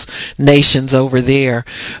of those nations over there,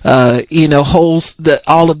 all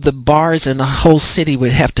of the bars in the whole city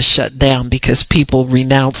would have to shut down because people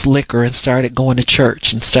renounced liquor and started going to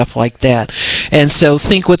church and stuff like that. And so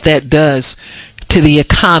think what that does to the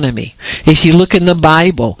economy. If you look in the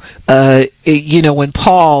Bible, when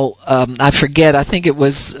Paul, I think it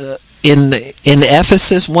was in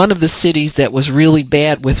Ephesus, one of the cities that was really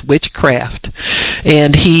bad with witchcraft,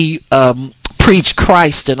 and he preached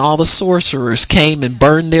Christ, and all the sorcerers came and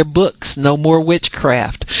burned their books. No more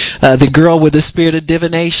witchcraft. The girl with the spirit of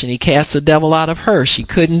divination, he cast the devil out of her. She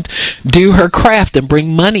couldn't do her craft and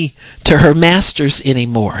bring money to her masters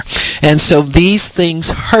anymore. And so these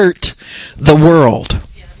things hurt the world.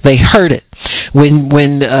 They hurt it. When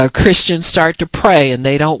Christians start to pray and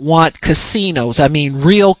they don't want casinos, I mean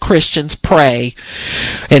real Christians pray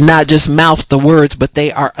and not just mouth the words, but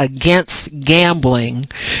they are against gambling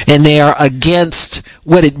and they are against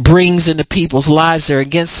what it brings into people's lives. They're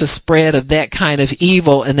against the spread of that kind of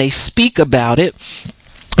evil, and they speak about it.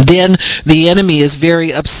 Then the enemy is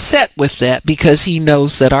very upset with that, because he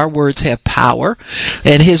knows that our words have power,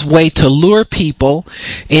 and his way to lure people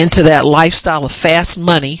into that lifestyle of fast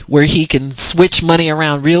money, where he can switch money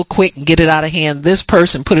around real quick and get it out of hand this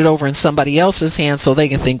person, put it over in somebody else's hands so they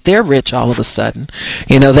can think they're rich all of a sudden,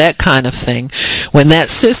 that kind of thing. When that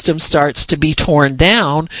system starts to be torn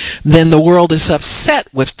down, then the world is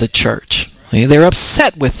upset with the church. They're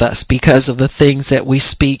upset with us because of the things that we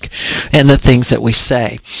speak and the things that we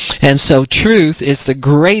say. And so truth is the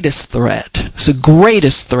greatest threat. It's the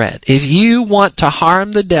greatest threat. If you want to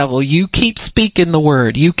harm the devil, you keep speaking the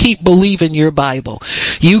word. You keep believing your Bible.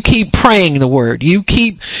 You keep praying the word. You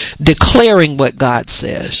keep declaring what God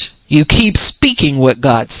says. You keep speaking what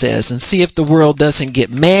God says, and see if the world doesn't get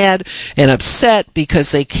mad and upset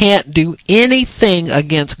because they can't do anything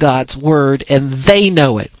against God's word, and they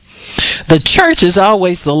know it. The church is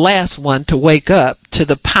always the last one to wake up to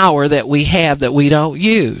the power that we have that we don't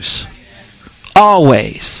use.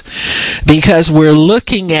 Always. Because we're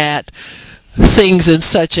looking at things in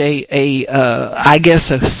such I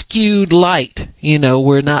guess a skewed light.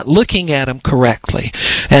 We're not looking at them correctly.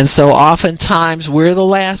 And so oftentimes we're the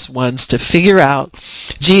last ones to figure out,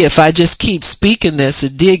 gee, if I just keep speaking this,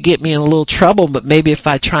 it did get me in a little trouble, but maybe if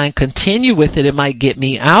I try and continue with it, it might get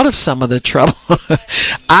me out of some of the trouble.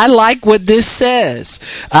 I like what this says.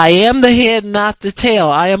 I am the head, not the tail.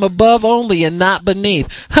 I am above only and not beneath.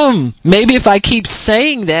 Maybe if I keep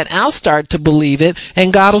saying that, I'll start to believe it,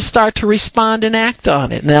 and God will start to respond and act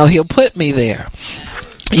on it. Now he'll put me there.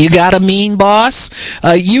 You got a mean boss?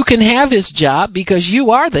 You can have his job because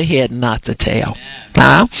you are the head, not the tail.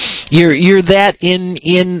 You're that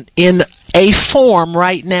in a form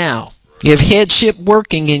right now. You have headship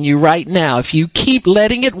working in you right now. If you keep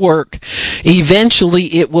letting it work, eventually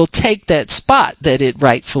it will take that spot that it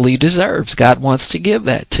rightfully deserves. God wants to give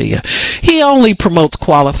that to you. He only promotes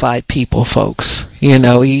qualified people, folks.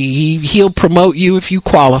 He'll promote you if you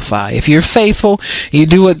qualify. If you're faithful, you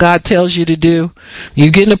do what God tells you to do.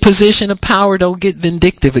 You get in a position of power. Don't get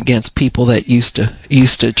vindictive against people that used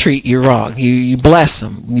to treat you wrong. You bless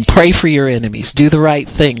them. You pray for your enemies. Do the right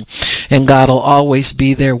thing, and God will always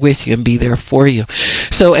be there with you and be there for you.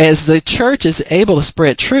 So as the church is able to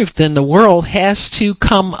spread truth, then the world has to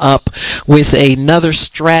come up with another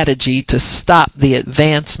strategy to stop the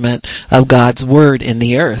advancement of God's word in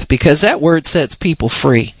the earth, because that word sets people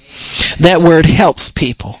free. That word helps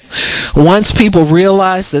people. Once people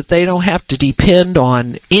realize that they don't have to depend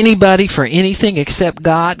on anybody for anything except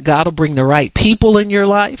God, God will bring the right people in your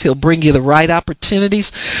life. He'll bring you the right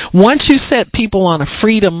opportunities. Once you set people on a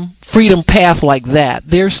freedom path like that,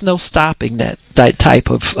 there's no stopping that type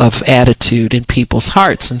of attitude in people's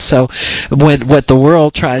hearts. And so what the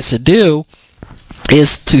world tries to do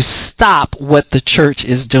is to stop what the church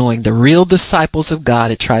is doing. The real disciples of God,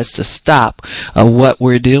 it tries to stop what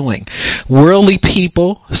we're doing. Worldly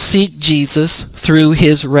people seek Jesus through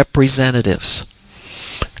his representatives.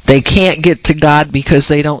 They can't get to God because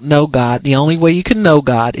they don't know God. The only way you can know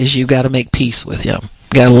God is you got to make peace with him.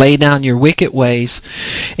 You got to lay down your wicked ways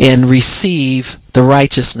and receive the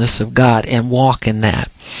righteousness of God and walk in that.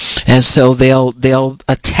 And so they'll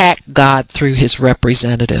attack God through his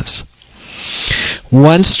representatives.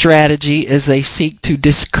 One strategy is they seek to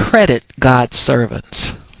discredit God's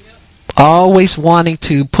servants, always wanting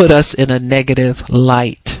to put us in a negative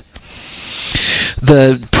light.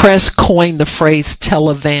 The press coined the phrase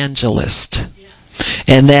televangelist,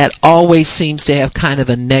 and that always seems to have kind of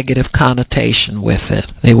a negative connotation with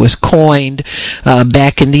it. It was coined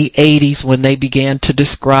back in the 80s when they began to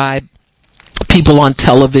describe people on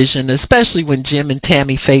television, especially when Jim and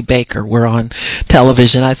Tammy Faye Baker were on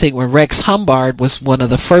television. I think when Rex Humbard was one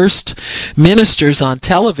of the first ministers on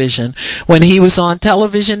television, when he was on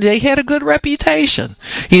television, they had a good reputation.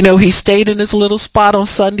 He stayed in his little spot on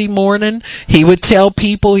Sunday morning. He would tell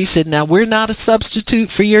people, he said, now we're not a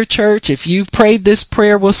substitute for your church. If you've prayed this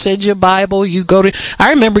prayer, we'll send you a Bible. I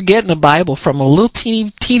remember getting a Bible from a little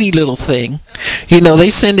teeny little thing. They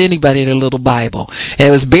send anybody their little Bible. And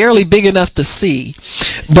it was barely big enough to see.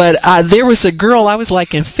 But there was a girl, I was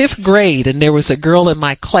like in 5th grade, and there was a girl in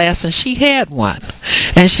my class, and she had one.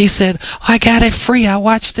 And she said, oh, I got it free. I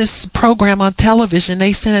watched this program on television.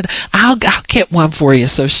 They sent it. I'll get one for you.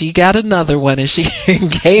 So she got another one, and she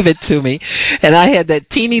gave it to me. And I had that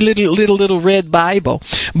teeny little red Bible.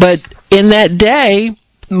 But in that day,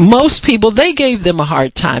 most people, they gave them a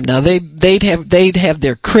hard time. Now they'd have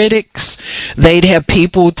their critics. They'd have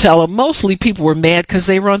people tell them. Mostly people were mad because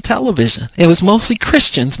they were on television. It was mostly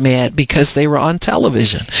Christians mad because they were on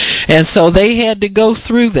television, and so they had to go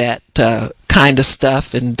through that kind of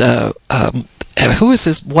stuff. And who is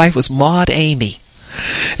his wife was Maud Amy.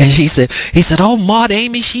 And he said, oh, Maud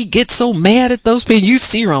Amy, she gets so mad at those people. You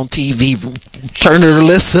see her on TV, turning her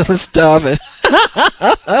lips and stuff. And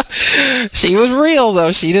she was real,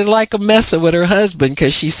 though. She didn't like him messing with her husband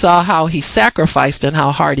because she saw how he sacrificed and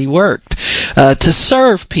how hard he worked to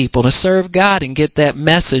serve people, to serve God and get that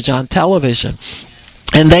message on television.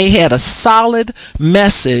 And they had a solid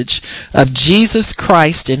message of Jesus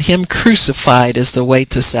Christ and Him crucified as the way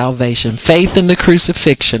to salvation. Faith in the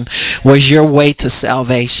crucifixion was your way to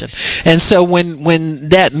salvation. And so when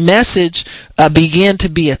that message began to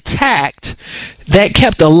be attacked, that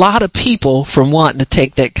kept a lot of people from wanting to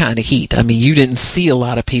take that kind of heat. I mean, you didn't see a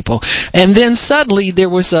lot of people. And then suddenly there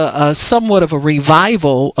was a somewhat of a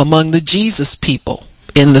revival among the Jesus people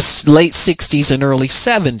in the late 60s and early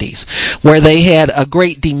 70s, where they had a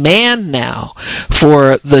great demand now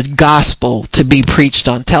for the gospel to be preached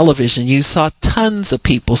on television. You saw tons of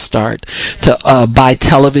people start to buy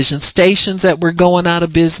television stations that were going out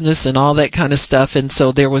of business and all that kind of stuff. And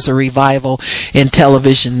so there was a revival in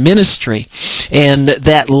television ministry. And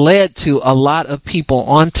that led to a lot of people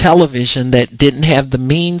on television that didn't have the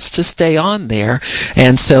means to stay on there.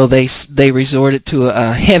 And so they resorted to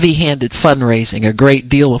a heavy-handed fundraising, a great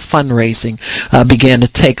deal of fundraising began to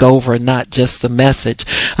take over, and not just the message.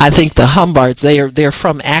 I think the Humbards, they're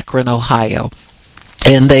from Akron, Ohio.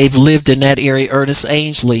 And they've lived in that area. Ernest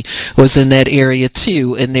Angley was in that area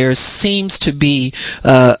too. And there seems to be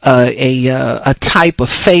a type of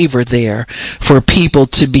favor there for people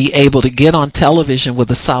to be able to get on television with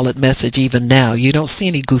a solid message even now. You don't see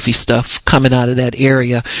any goofy stuff coming out of that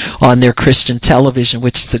area on their Christian television,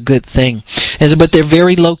 which is a good thing. But they're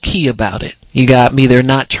very low key about it. You got me. They're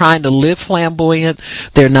not trying to live flamboyant.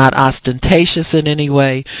 They're not ostentatious in any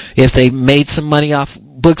way. If they made some money off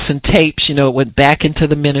books and tapes, it went back into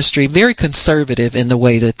the ministry. Very conservative in the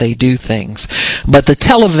way that they do things. But the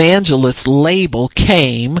televangelist label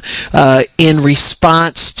came in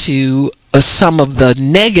response to some of the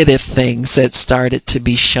negative things that started to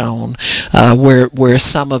be shown, where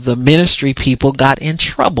some of the ministry people got in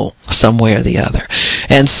trouble some way or the other.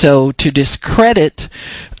 And so to discredit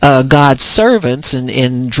God's servants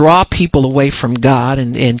and draw people away from God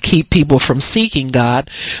and keep people from seeking God,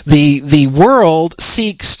 the world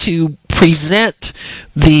seeks to present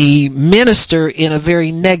the minister in a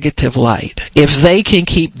very negative light. If they can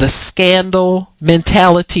keep the scandal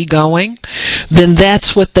mentality going, then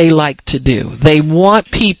that's what they like to do. They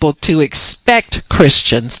want people to expect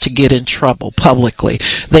Christians to get in trouble publicly.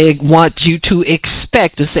 They want you to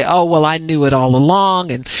expect to say, oh, well, I knew it all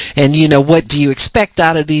along, and what do you expect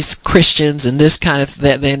out of these Christians and this kind of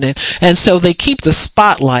that. And so they keep the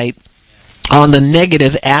spotlight on the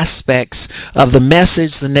negative aspects of the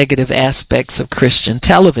message, the negative aspects of Christian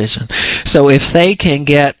television. So if they can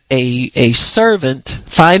get a servant,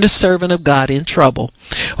 find a servant of God in trouble,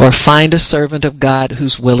 or find a servant of God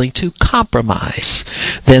who's willing to compromise,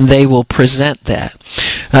 then they will present that.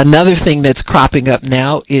 Another thing that's cropping up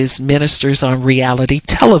now is ministers on reality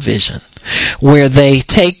television, where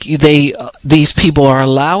these people are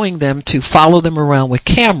allowing them to follow them around with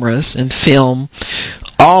cameras and film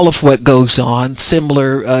all of what goes on.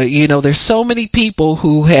 Similar, there's so many people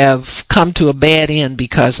who have come to a bad end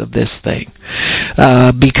because of this thing.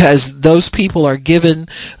 Because those people are given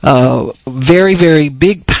very, very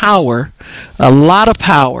big power, a lot of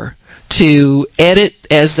power, to edit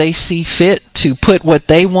as they see fit, to put what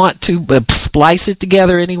they want to, splice it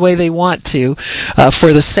together any way they want to,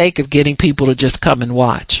 for the sake of getting people to just come and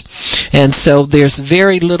watch. And so there's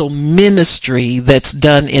very little ministry that's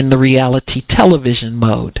done in the reality television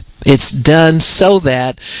mode. It's done so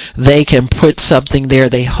that they can put something there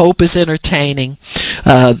they hope is entertaining.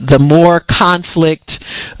 The more conflict,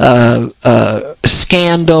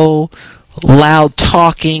 scandal, loud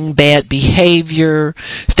talking, bad behavior,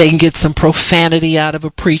 if they can get some profanity out of a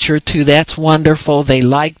preacher or two, that's wonderful. They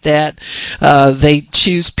like that. They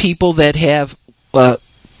choose people that have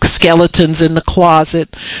skeletons in the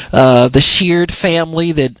closet, the Sheard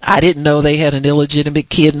family that I didn't know they had an illegitimate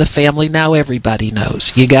kid in the family. Now everybody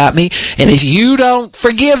knows. You got me? And if you don't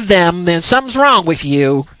forgive them, then something's wrong with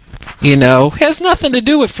you. You know, has nothing to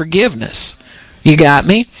do with forgiveness. You got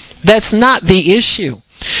me? That's not the issue.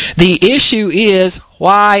 The issue is,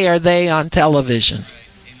 why are they on television?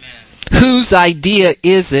 Amen. Whose idea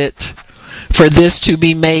is it for this to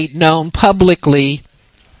be made known publicly?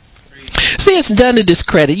 See, it's done to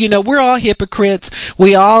discredit. You know, we're all hypocrites.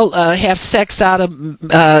 We all have sex out of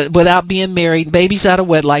without being married, babies out of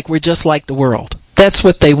wedlock. We're just like the world. That's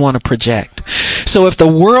what they want to project. So if the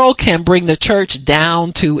world can bring the church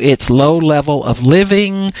down to its low level of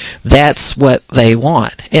living, that's what they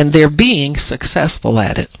want. And they're being successful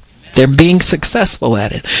at it. They're being successful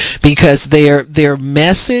at it because their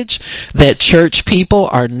message that church people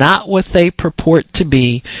are not what they purport to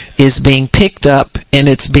be is being picked up, and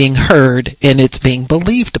it's being heard, and it's being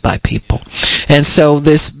believed by people. And so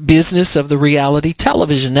this business of the reality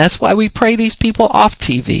television, that's why we pray these people off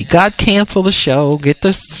TV. God, cancel the show. Get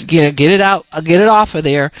this, get it out, get it off of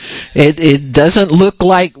there. It doesn't look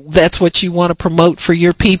like that's what you want to promote for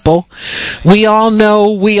your people. We all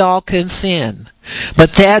know we all can sin.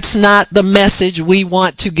 But that's not the message we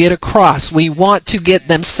want to get across. We want to get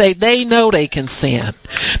them say they know they can sin.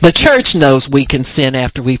 The church knows we can sin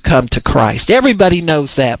after we've come to Christ. Everybody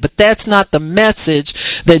knows that. But that's not the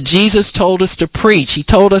message that Jesus told us to preach. He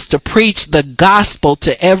told us to preach the gospel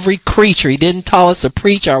to every creature. He didn't tell us to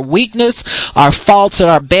preach our weakness, our faults, and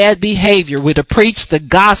our bad behavior. We're to preach the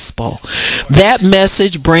gospel. That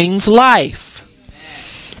message brings life.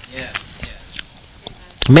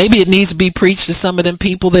 Maybe it needs to be preached to some of them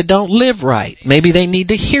people that don't live right. Maybe they need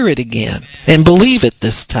to hear it again and believe it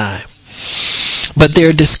this time. But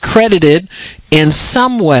they're discredited in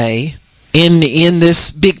some way in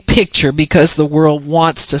this big picture because the world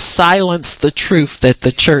wants to silence the truth that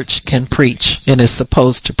the church can preach and is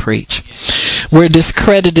supposed to preach. We're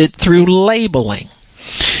discredited through labeling.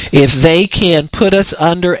 If they can put us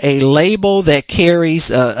under a label that carries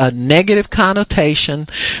a negative connotation,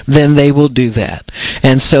 then they will do that.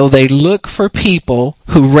 And so they look for people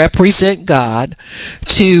who represent God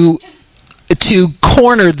to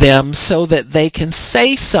corner them so that they can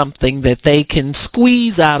say something that they can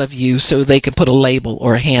squeeze out of you so they can put a label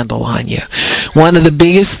or a handle on you. One of the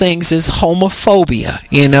biggest things is homophobia.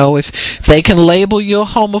 You know, if they can label you a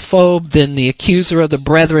homophobe, then the accuser of the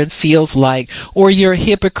brethren feels like, or you're a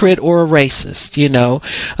hypocrite or a racist, you know.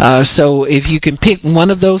 So if you can pick one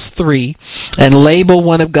of those three and label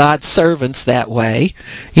one of God's servants that way,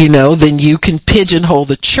 you know, then you can pigeonhole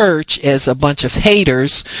the church as a bunch of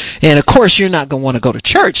haters. And of course, you're not going to want to go to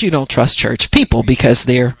church. You don't trust church people because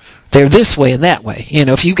they're this way and that way. You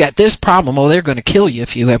know, if you got this problem, they're going to kill you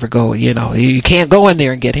if you ever go, you know. You can't go in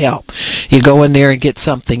there and get help. You go in there and get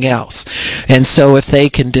something else. And so if they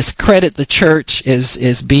can discredit the church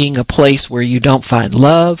as being a place where you don't find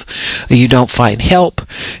love, you don't find help,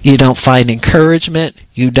 you don't find encouragement,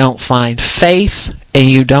 you don't find faith, and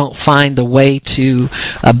you don't find the way to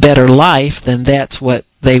a better life, then that's what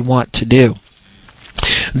they want to do.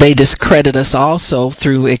 They discredit us also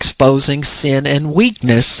through exposing sin and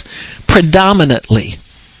weakness predominantly.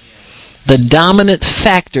 The dominant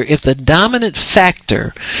factor, if the dominant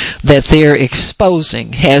factor that they're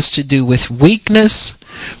exposing has to do with weakness,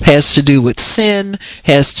 has to do with sin,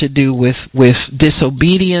 has to do with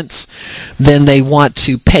disobedience, then they want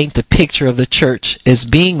to paint the picture of the church as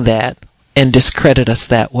being that and discredit us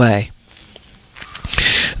that way.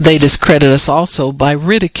 They discredit us also by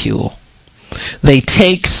ridicule. They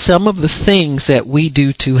take some of the things that we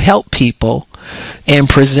do to help people and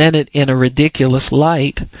present it in a ridiculous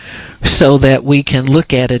light so that we can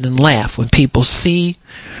look at it and laugh. When people see,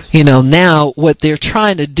 you know, now what they're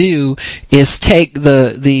trying to do is take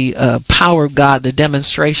the power of God, the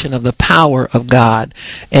demonstration of the power of God,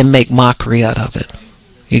 and make mockery out of it.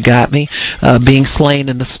 You got me? Being slain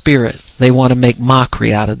in the spirit. They want to make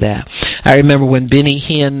mockery out of that. I remember when Benny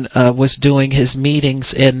Hinn was doing his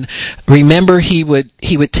meetings, and remember he would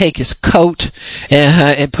take his coat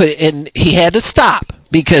and put it, and he had to stop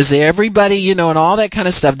because everybody, you know, and all that kind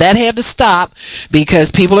of stuff, that had to stop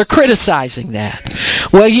because people are criticizing that.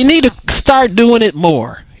 Well, you need to start doing it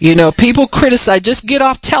more. You know, people criticize, just get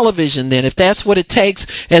off television then, if that's what it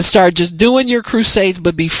takes, and start just doing your crusades,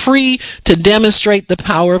 but be free to demonstrate the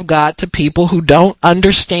power of God to people who don't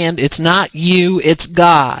understand it's not you, it's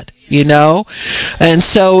God, you know? And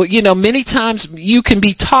so, you know, many times you can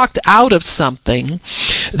be talked out of something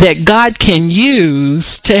that God can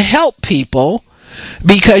use to help people,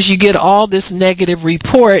 because you get all this negative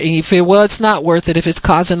report and you feel, well, it's not worth it if it's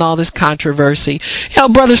causing all this controversy.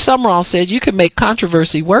 Brother Summerall said you can make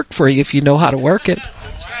controversy work for you if you know how to work it.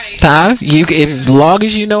 Huh? As long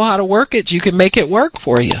as you know how to work it, you can make it work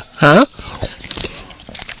for you. Huh?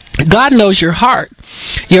 God knows your heart.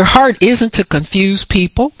 Your heart isn't to confuse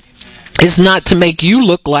people. It's not to make you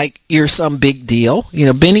look like you're some big deal.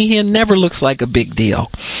 Benny Hinn never looks like a big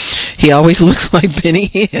deal. He always looks like Benny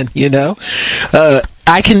Hinn,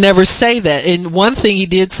 I can never say that. And one thing he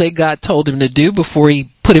did say God told him to do before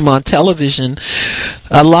he put him on television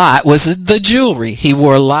a lot was the jewelry. He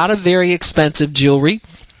wore a lot of very expensive jewelry,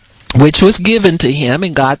 which was given to him,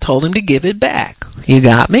 and God told him to give it back. You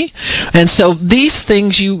got me? And so these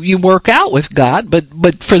things you work out with God,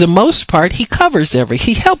 but for the most part, he covers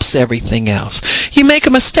he helps everything else. You make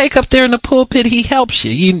a mistake up there in the pulpit, he helps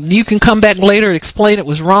you. You can come back later and explain it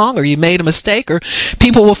was wrong, or you made a mistake, or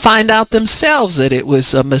people will find out themselves that it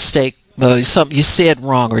was a mistake. Something you said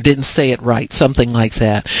wrong or didn't say it right, something like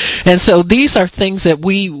that. And so these are things that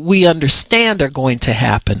we understand are going to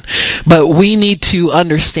happen. But we need to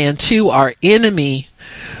understand too, our enemy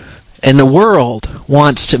and the world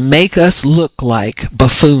wants to make us look like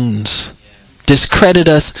buffoons, discredit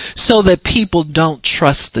us so that people don't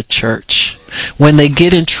trust the church. When they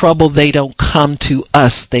get in trouble, they don't come to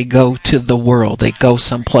us. They go to the world. They go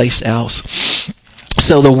someplace else.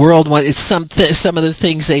 So the world wants, it's some of the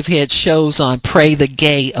things they've had shows on, pray the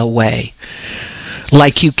gay away.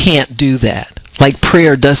 Like you can't do that. Like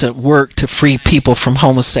prayer doesn't work to free people from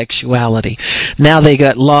homosexuality. Now they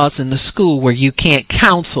got laws in the school where you can't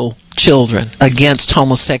counsel children against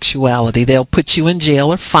homosexuality. They'll put you in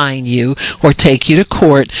jail or fine you or take you to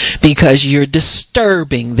court because you're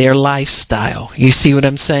disturbing their lifestyle. You see what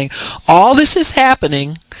I'm saying? All this is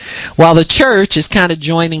happening while the church is kind of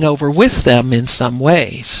joining over with them in some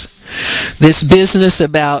ways. This business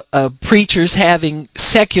about preachers having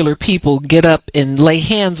secular people get up and lay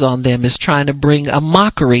hands on them is trying to bring a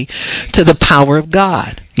mockery to the power of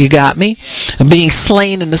God. You got me? Being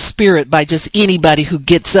slain in the spirit by just anybody who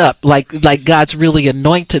gets up, like God's really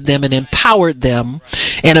anointed them and empowered them,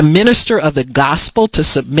 and a minister of the gospel to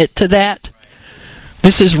submit to that.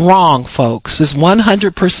 This is wrong, folks. This is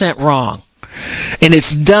 100% wrong. And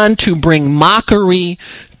it's done to bring mockery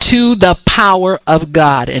to the power of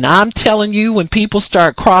God. And I'm telling you, when people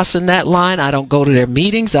start crossing that line, I don't go to their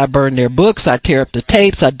meetings, I burn their books, I tear up the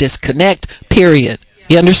tapes, I disconnect, period.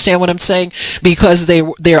 You understand what I'm saying? Because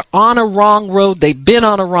they're on a wrong road, they've been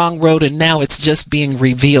on a wrong road, and now it's just being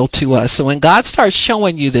revealed to us. So when God starts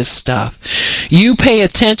showing you this stuff, you pay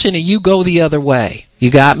attention and you go the other way. You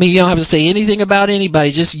got me? You don't have to say anything about anybody.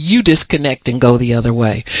 Just you disconnect and go the other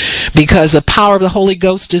way. Because the power of the Holy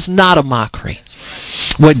Ghost is not a mockery.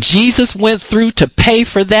 What Jesus went through to pay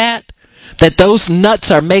for that those nuts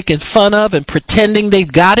are making fun of and pretending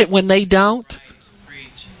they've got it when they don't.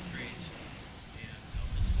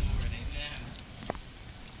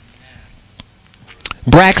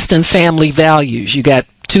 Braxton Family Values. You got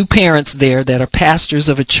two parents there that are pastors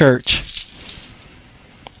of a church.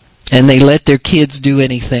 And they let their kids do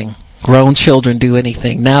anything. Grown children do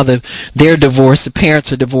anything. Now they're divorced. The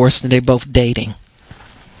parents are divorced and they're both dating.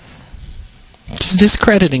 It's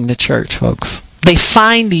discrediting the church, folks. They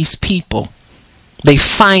find these people. They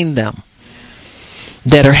find them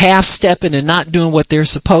that are half-stepping and not doing what they're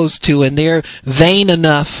supposed to, and they're vain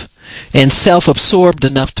enough and self-absorbed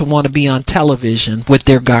enough to want to be on television with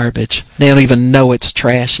their garbage. They don't even know it's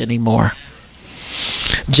trash anymore.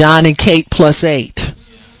 John and Kate plus 8.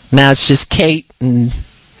 Now it's just Kate and,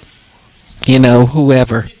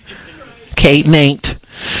 whoever. Kate and 8.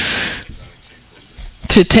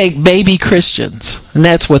 To take baby Christians. And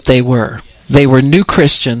that's what they were. They were new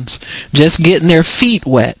Christians, just getting their feet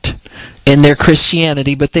wet in their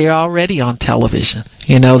Christianity, but they're already on television.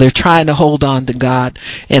 They're trying to hold on to God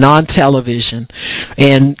and on television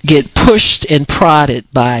and get pushed and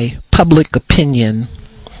prodded by public opinion,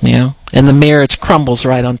 and the marriage crumbles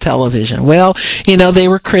right on television. Well, they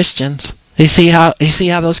were Christians. You see how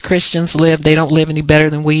those Christians live? They don't live any better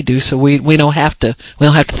than we do, so we don't have to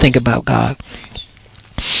think about God.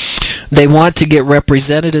 They want to get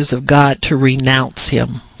representatives of God to renounce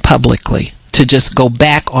him publicly, to just go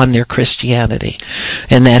back on their Christianity.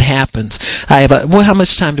 And that happens. How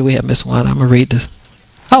much time do we have, Miss Juan? I'm going to read this.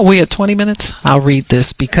 Oh, we have 20 minutes? I'll read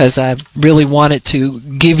this because I really wanted to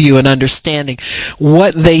give you an understanding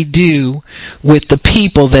what they do with the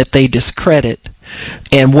people that they discredit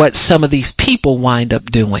and what some of these people wind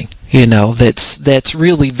up doing. That's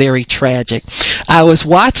really very tragic. I was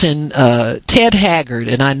watching Ted Haggard,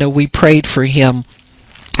 and I know we prayed for him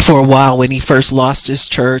for a while when he first lost his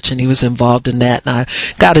church, and he was involved in that. And I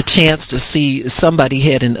got a chance to see somebody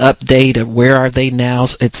had an update of where are they now,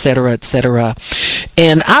 et cetera, et cetera.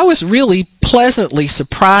 And I was really pleasantly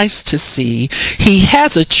surprised to see he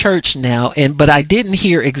has a church now, but I didn't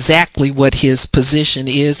hear exactly what his position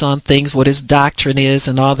is on things, what his doctrine is,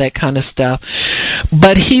 and all that kind of stuff.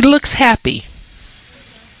 But he looks happy.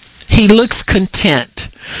 He looks content.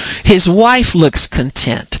 His wife looks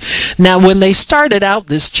content. Now, when they started out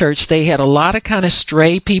this church, they had a lot of kind of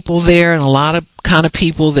stray people there, and a lot of kind of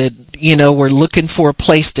people that, were looking for a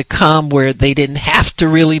place to come where they didn't have to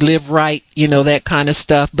really live right, that kind of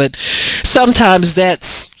stuff. But sometimes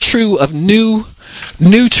that's true of new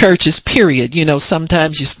churches, period.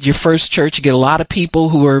 Sometimes your first church, you get a lot of people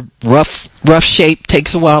who are rough shape,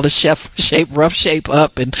 takes a while to rough shape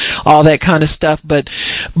up and all that kind of stuff. But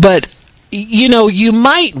you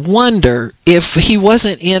might wonder if he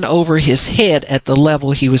wasn't in over his head at the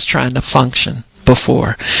level he was trying to function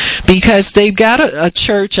before, because they've got a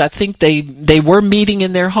church. I think they were meeting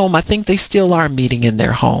in their home. I think they still are meeting in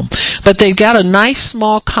their home, but they've got a nice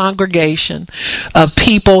small congregation of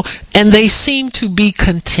people, and they seem to be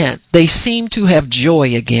content. They seem to have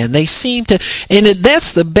joy again. They seem to, and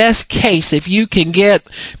that's the best case. If you can get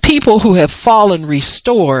people who have fallen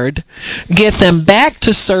restored, get them back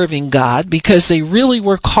to serving God, because they really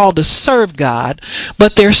were called to serve God,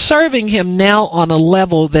 but they're serving Him now on a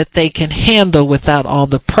level that they can handle without all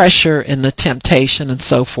the pressure and the temptation and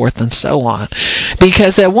so forth and so on.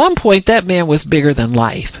 Because at one point that man was bigger than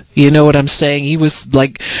life. You know what I'm saying? He was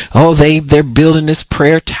like, they're building this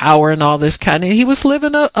prayer tower and all this kind of, he was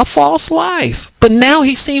living a false life. But now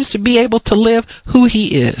he seems to be able to live who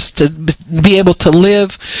he is, to be able to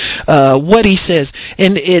live what he says.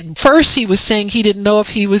 And at first he was saying he didn't know if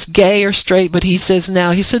he was gay or straight, but he says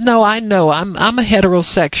now, no, I know, I'm a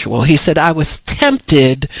heterosexual. He said, I was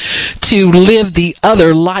tempted to live the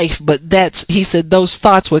other life, but he said, those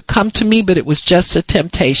thoughts would come to me, but it was just a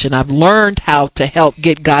temptation. I've learned how to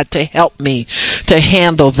get God to help me to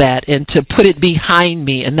handle that and to put it behind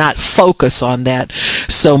me and not focus on that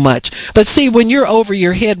so much. But see, when you're over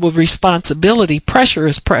your head with responsibility, pressure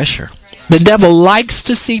is pressure. The devil likes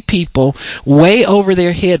to see people way over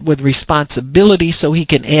their head with responsibility so he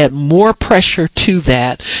can add more pressure to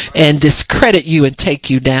that and discredit you and take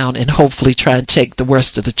you down and hopefully try and take the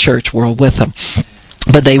rest of the church world with him.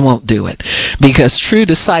 But they won't do it, because true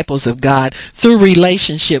disciples of God, through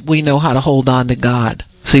relationship, we know how to hold on to God.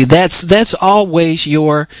 See, that's always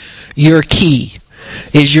your key,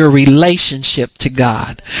 is your relationship to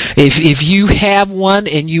God. If you have one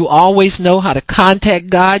and you always know how to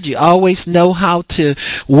contact God, you always know how to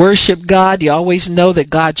worship God, you always know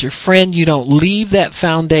that God's your friend, you don't leave that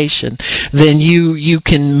foundation, then you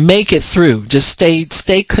can make it through. Just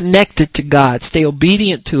stay connected to God, stay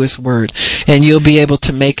obedient to His word, and you'll be able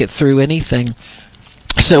to make it through anything.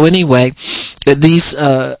 So anyway, these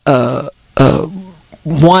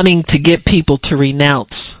wanting to get people to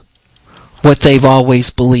renounce what they've always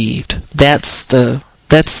believed. That's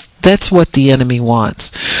what the enemy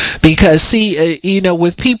wants. Because see,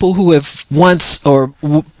 with people who have once, or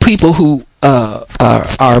people who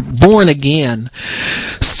are born again,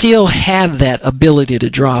 still have that ability to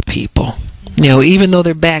draw people. Even though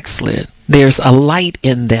they're backslid, there's a light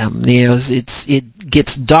in them. It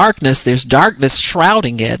gets darkness. There's darkness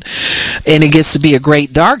shrouding it, and it gets to be a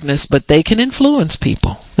great darkness. But they can influence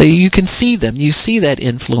people. You can see them. You see that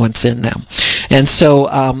influence in them. And so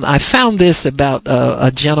I found this about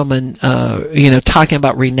a gentleman, talking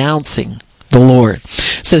about renouncing the Lord.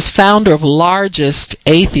 It says, founder of largest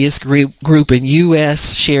atheist group in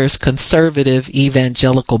U.S., shares conservative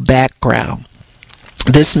evangelical background.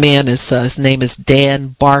 This man his name is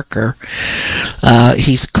Dan Barker.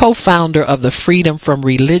 He's co-founder of the Freedom from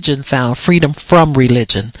Religion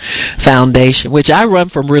Foundation, which I run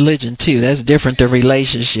from religion too. That's different than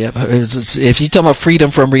relationship. If you talk about freedom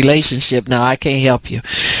from relationship, now I can't help you.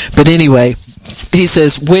 But anyway, he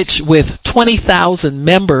says, which with 20,000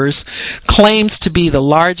 members claims to be the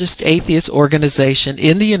largest atheist organization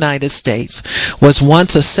in the United States, was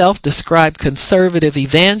once a self-described conservative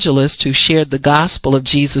evangelist who shared the gospel of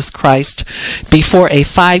Jesus Christ before a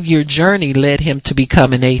 5-year journey led him to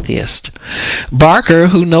become an atheist. Barker,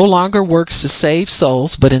 who no longer works to save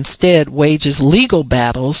souls, but instead wages legal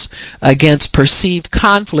battles against perceived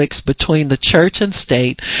conflicts between the church and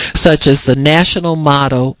state, such as the national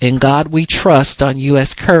motto, "In God We Trust," on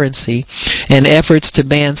U.S. currency, and efforts to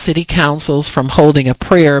ban city councils from holding a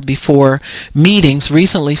prayer before meetings,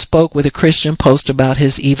 recently spoke with a Christian Post about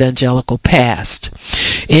his evangelical past.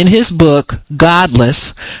 In his book,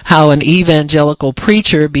 Godless, How an Evangelical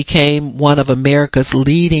Preacher Became One of America's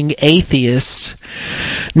Leading Atheists.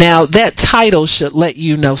 Now, that title should let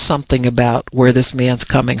you know something about where this man's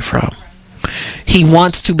coming from. He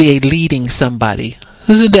wants to be a leading somebody.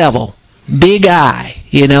 Who's the devil? Big I.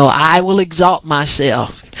 I will exalt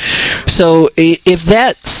myself. So if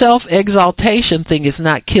that self-exaltation thing is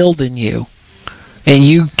not killed in you, and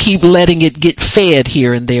you keep letting it get fed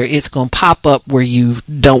here and there, it's going to pop up where you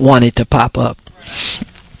don't want it to pop up.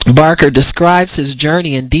 Barker describes his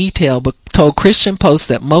journey in detail, but told Christian Post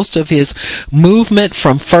that most of his movement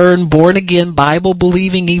from firm, born-again,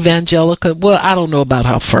 Bible-believing evangelical, well, I don't know about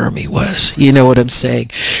how firm he was, you know what I'm saying,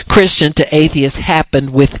 Christian to atheist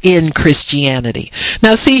happened within Christianity.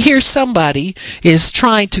 Now, see, here somebody is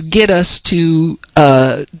trying to get us to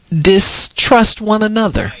distrust one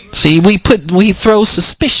another. See, we throw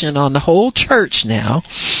suspicion on the whole church now.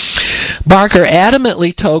 Barker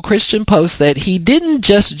adamantly told Christian Post that he didn't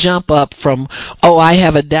just jump up from, I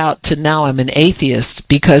have a doubt, to now I'm an atheist,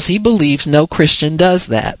 because he believes no Christian does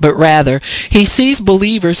that, but rather he sees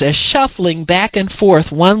believers as shuffling back and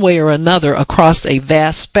forth one way or another across a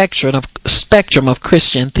vast spectrum of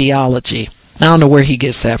Christian theology. I don't know where he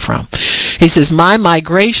gets that from. He says, my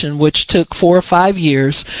migration, which took 4 or 5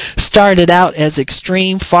 years, started out as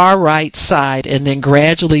extreme far right side and then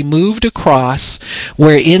gradually moved across,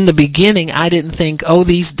 where in the beginning I didn't think,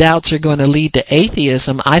 these doubts are going to lead to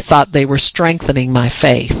atheism. I thought they were strengthening my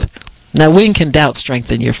faith. Now, when can doubt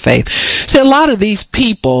strengthen your faith? See, a lot of these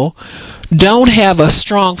people don't have a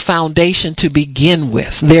strong foundation to begin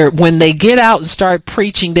with. When they get out and start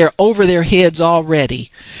preaching, they're over their heads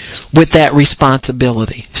already with that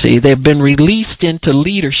responsibility. See, they've been released into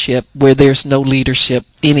leadership where there's no leadership,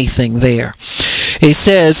 anything there. He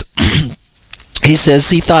says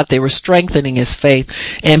he thought they were strengthening his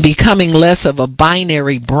faith and becoming less of a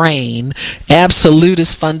binary brain,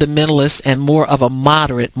 absolutist fundamentalist, and more of a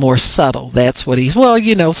moderate, more subtle. That's what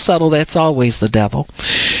subtle, that's always the devil.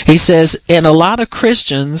 He says, and a lot of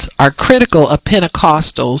Christians are critical of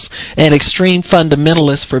Pentecostals and extreme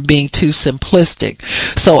fundamentalists for being too simplistic.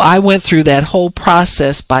 So I went through that whole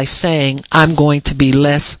process by saying, I'm going to be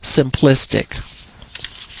less simplistic.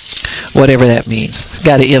 Whatever that means. He's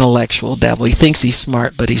got an intellectual devil. He thinks he's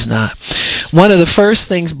smart, but he's not. One of the first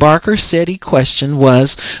things Barker said he questioned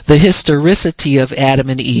was the historicity of Adam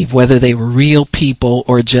and Eve, whether they were real people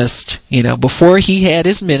or just, before he had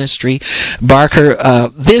his ministry, Barker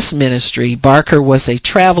was a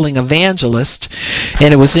traveling evangelist,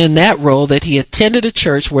 and it was in that role that he attended a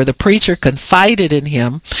church where the preacher confided in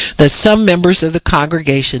him that some members of the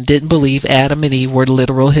congregation didn't believe Adam and Eve were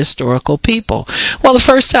literal historical people. Well, the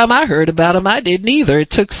first time I heard about him, I didn't either. It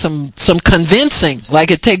took some convincing,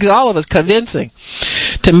 like it takes all of us convincing.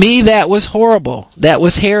 To me, that was horrible. That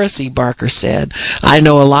was heresy, Barker said. I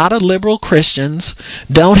know a lot of liberal Christians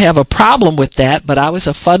don't have a problem with that, but I was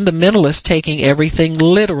a fundamentalist taking everything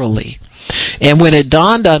literally. And when it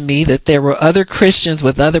dawned on me that there were other Christians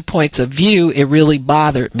with other points of view, it really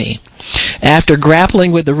bothered me. After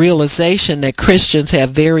grappling with the realization that Christians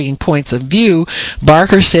have varying points of view,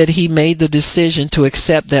 Barker said he made the decision to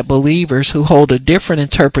accept that believers who hold a different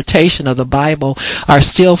interpretation of the Bible are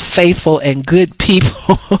still faithful and good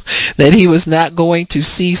people, that he was not going to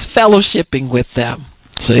cease fellowshipping with them.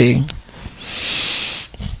 See?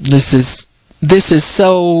 This is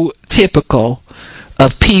so typical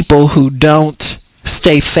of people who don't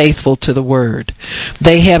stay faithful to the Word.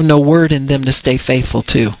 They have no Word in them to stay faithful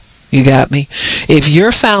to. You got me? If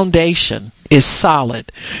your foundation is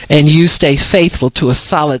solid and you stay faithful to a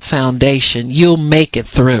solid foundation, you'll make it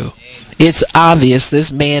through. It's obvious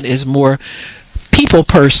this man is more people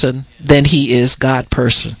person than he is God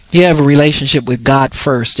person. You have a relationship with God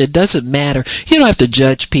first. It doesn't matter. You don't have to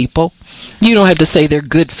judge people. You don't have to say they're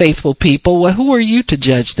good, faithful people. Well, who are you to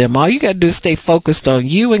judge them? All you got to do is stay focused on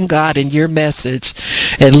you and God and your message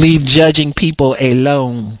and leave judging people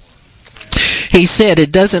alone. He said,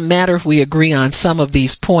 it doesn't matter if we agree on some of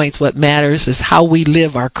these points. What matters is how we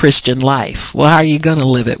live our Christian life. Well, how are you going to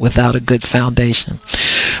live it without a good foundation?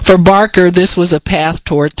 For Barker, this was a path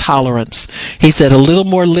toward tolerance. He said, a little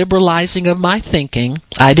more liberalizing of my thinking.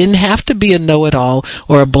 I didn't have to be a know-it-all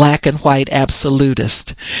or a black and white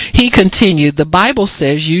absolutist. He continued, the Bible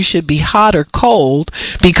says you should be hot or cold,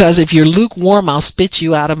 because if you're lukewarm, I'll spit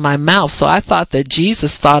you out of my mouth. So I thought that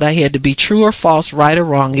Jesus thought I had to be true or false, right or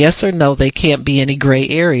wrong, yes or no. They can't be any gray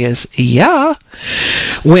areas. Yeah.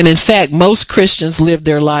 When in fact, most Christians live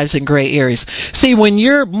their lives in gray areas. See, when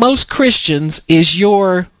most Christians is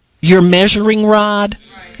your measuring rod,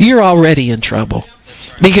 you're already in trouble.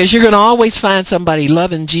 Because you're going to always find somebody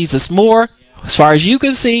loving Jesus more, as far as you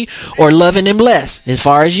can see, or loving him less, as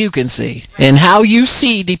far as you can see. And how you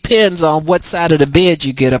see depends on what side of the bed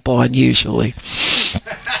you get up on, usually.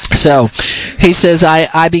 So, he says,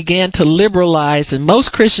 I began to liberalize, and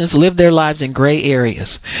most Christians live their lives in gray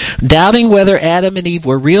areas. Doubting whether Adam and Eve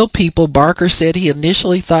were real people, Barker said he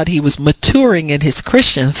initially thought he was maturing in his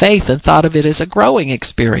Christian faith and thought of it as a growing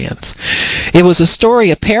experience. It was a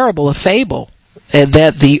story, a parable, a fable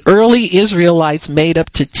that the early Israelites made up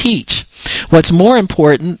to teach what's more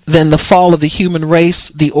important than the fall of the human race,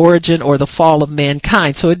 the origin, or the fall of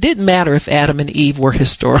mankind. So it didn't matter if Adam and Eve were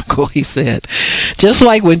historical, he said. Just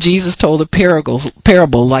like when Jesus told a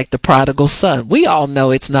parable like the prodigal son. We all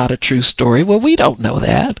know it's not a true story. Well, we don't know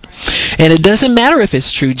that. And it doesn't matter if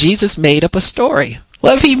it's true. Jesus made up a story.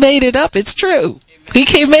 Well, if he made it up, it's true. He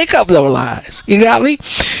can't make up no lies. You got me?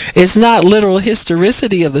 It's not literal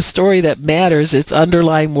historicity of the story that matters. It's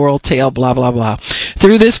underlying moral tale, blah, blah, blah.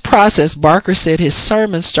 Through this process, Barker said his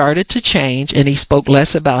sermon started to change, and he spoke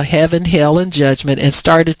less about heaven, hell, and judgment, and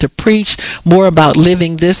started to preach more about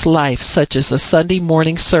living this life, such as a Sunday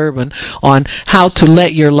morning sermon on how to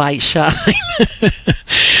let your light shine.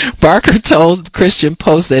 Barker told Christian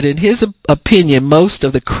Post that in his opinion, most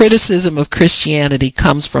of the criticism of Christianity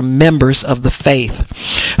comes from members of the faith,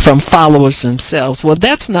 from followers themselves. Well,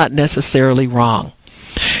 that's not necessarily wrong.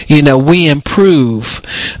 You know, we improve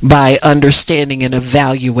by understanding and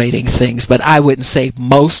evaluating things, but I wouldn't say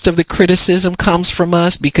most of the criticism comes from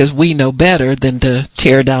us, because we know better than to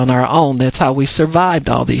tear down our own. That's how we survived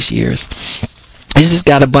all these years. He's just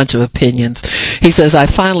got a bunch of opinions. He says, I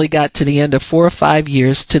finally got to the end of 4 or 5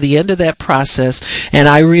 years, to the end of that process, and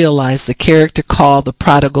I realized the character called the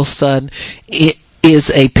prodigal son, it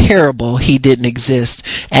is a parable. He didn't exist.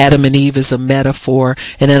 Adam and Eve is a metaphor.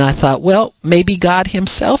 And then I thought, well, maybe God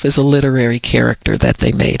himself is a literary character that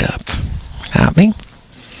they made up. Got me?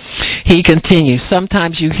 He continues,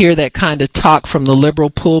 sometimes you hear that kind of talk from the liberal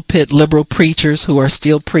pulpit, liberal preachers who are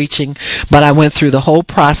still preaching, but I went through the whole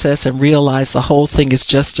process and realized the whole thing is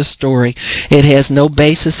just a story. It has no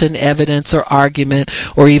basis in evidence or argument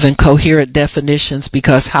or even coherent definitions,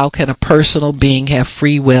 because how can a personal being have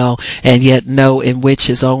free will and yet know in which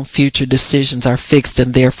his own future decisions are fixed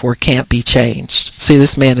and therefore can't be changed? See,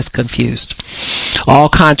 this man is confused. All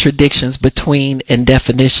contradictions between and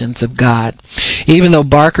definitions of God. Even though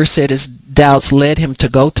Barker said his doubts led him to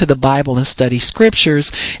go to the Bible and study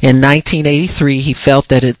scriptures, in 1983 he felt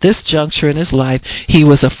that at this juncture in his life he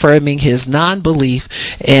was affirming his non-belief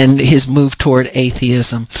and his move toward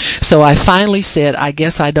atheism. So I finally said, I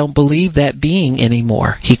guess I don't believe that being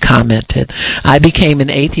anymore, he commented. I became an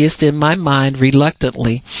atheist in my mind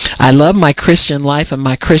reluctantly. I love my Christian life and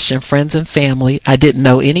my Christian friends and family. I didn't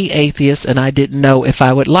know any atheists, and I didn't know if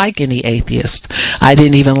I would like any atheist. I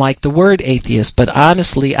didn't even like the word atheist, but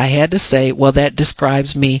honestly I had to say, well, that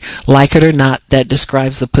describes me. Like it or not, that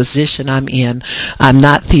describes the position I'm in. I'm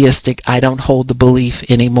not theistic. I don't hold the belief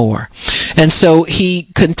anymore. And so he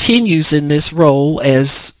continues in this role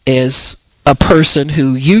as a person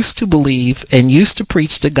who used to believe and used to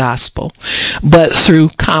preach the gospel, but through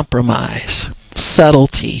compromise,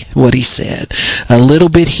 subtlety, what he said, a little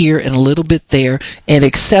bit here and a little bit there, and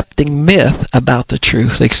accepting myth about the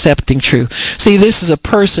truth, accepting truth. See, this is a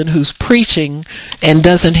person who's preaching and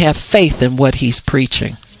doesn't have faith in what he's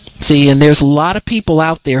preaching. See, and there's a lot of people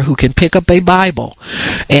out there who can pick up a Bible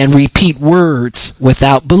and repeat words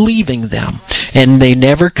without believing them, and they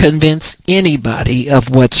never convince anybody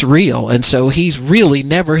of what's real. And so he's really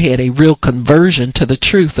never had a real conversion to the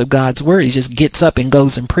truth of God's word. He just gets up and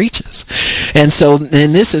goes and preaches. And so,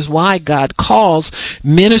 and this is why God calls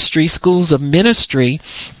ministry, schools of ministry,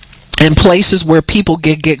 and places where people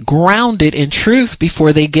get grounded in truth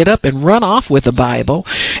before they get up and run off with the Bible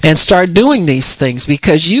and start doing these things.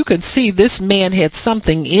 Because you can see this man had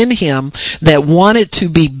something in him that wanted to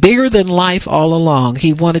be bigger than life all along.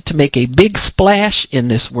 He wanted to make a big splash in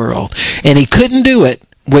this world, and he couldn't do it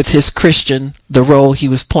with his Christian the role he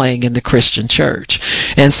was playing in the Christian church.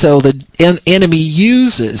 And so the enemy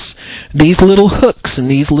uses these little hooks and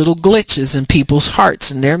these little glitches in people's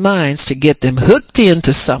hearts and their minds to get them hooked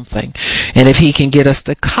into something. And if he can get us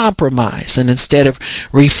to compromise, and instead of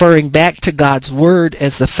referring back to God's word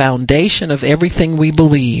as the foundation of everything we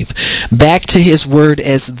believe, back to his word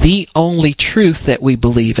as the only truth that we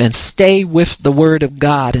believe, and stay with the word of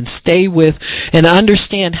God, and stay with and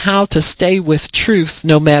understand how to stay with truth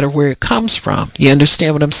no matter where it comes from. You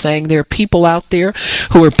understand what I'm saying? There are people out there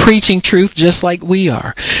who are preaching truth just like we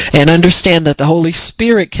are, and understand that the Holy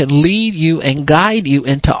Spirit can lead you and guide you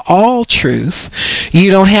into all truth.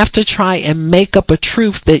 You don't have to try and make up a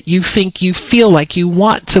truth that you think you feel like you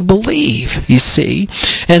want to believe, you see.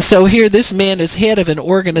 And so here this man is head of an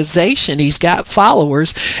organization, he's got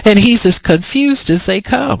followers, and he's as confused as they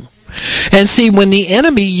come. And see, when the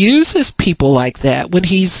enemy uses people like that, when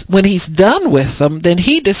he's done with them, then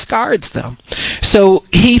he discards them. So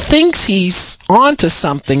he thinks he's onto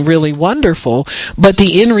something really wonderful, but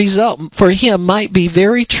the end result for him might be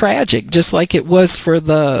very tragic, just like it was for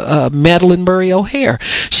the Madalyn Murray O'Hair.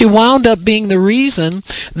 She wound up being the reason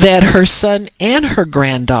that her son and her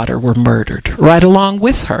granddaughter were murdered right along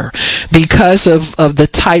with her, because of the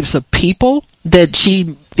types of people that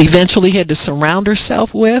she eventually had to surround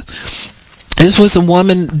herself with. This was a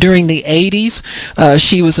woman during the 80s.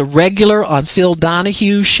 She was a regular on Phil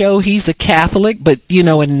Donahue's show. He's a Catholic, but,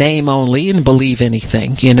 in name only, and believe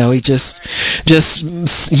anything. He just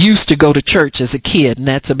used to go to church as a kid, and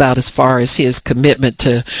that's about as far as his commitment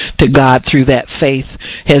to God through that faith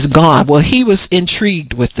has gone. Well, he was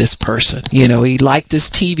intrigued with this person. He liked this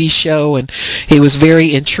TV show, and he was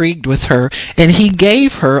very intrigued with her, and he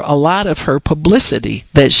gave her a lot of her publicity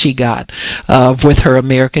that she got with her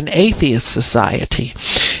American Atheist Society.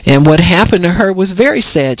 And what happened to her was very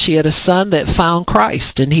sad. She had a son that found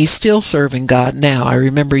Christ, and he's still serving God now. I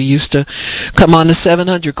remember he used to come on the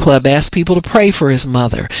 700 Club, ask people to pray for his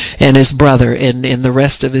mother and his brother and the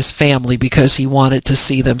rest of his family, because he wanted to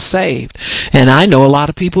see them saved. And I know a lot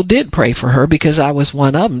of people did pray for her, because I was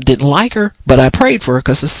one of them. Didn't like her, but I prayed for her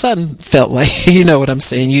because the son felt like, you know what I'm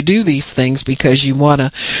saying, you do these things because you want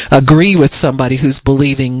to agree with somebody who's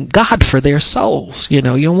believing God for their souls. You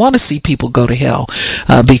don't want to see people go to hell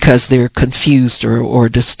because they're confused or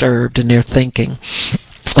disturbed in their thinking.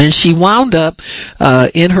 And she wound up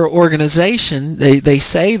in her organization. They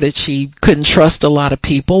say that she couldn't trust a lot of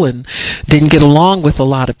people and didn't get along with a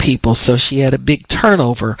lot of people, so she had a big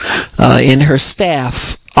turnover in her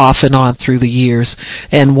staff off and on through the years,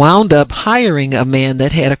 and wound up hiring a man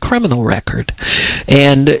that had a criminal record.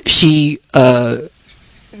 And she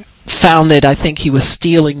found that I think he was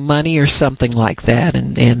stealing money or something like that,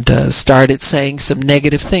 and started saying some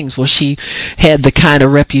negative things. Well, she had the kind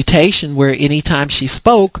of reputation where anytime she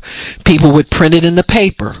spoke, people would print it in the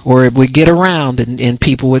paper, or it would get around, and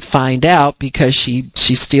people would find out, because she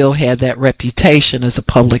still had that reputation as a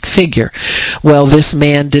public figure. Well, this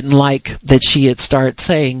man didn't like that she had started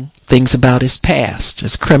saying things about his past,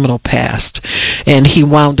 his criminal past, and he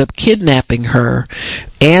wound up kidnapping her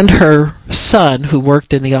and her son, who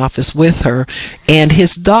worked in the office with her, and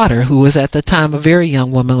his daughter, who was at the time a very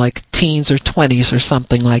young woman, like teens or 20s or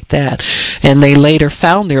something like that. And they later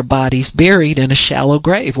found their bodies buried in a shallow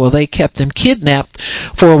grave. Well, they kept them kidnapped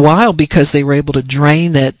for a while because they were able to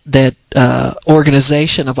drain that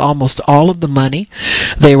organization of almost all of the money.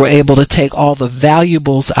 They were able to take all the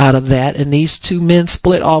valuables out of that, and these two men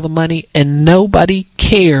split all the money, and nobody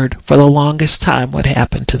cared for the longest time what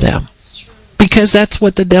happened to them. Because that's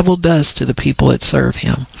what the devil does to the people that serve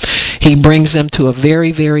him. He brings them to a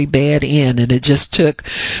very, very bad end. And it just took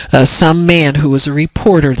some man who was a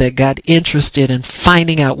reporter that got interested in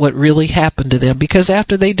finding out what really happened to them. Because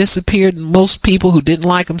after they disappeared, most people who didn't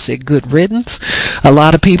like them said, good riddance. A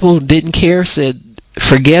lot of people who didn't care said,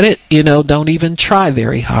 forget it, don't even try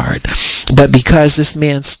very hard. But because this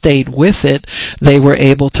man stayed with it, they were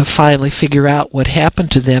able to finally figure out what happened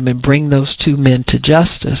to them and bring those two men to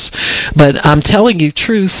justice. But I'm telling you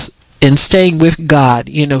truth, in staying with God,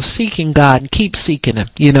 seeking God, and keep seeking him.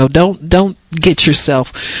 Don't get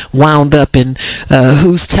yourself wound up in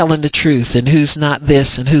who's telling the truth and who's not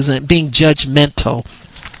this and who's not, being judgmental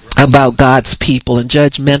about God's people and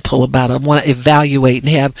judgmental about them, want to evaluate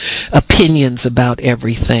and have opinions about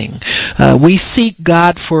everything. We seek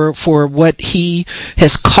God for what he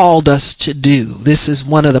has called us to do. This is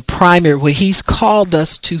one of the primary, what he's called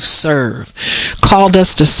us to serve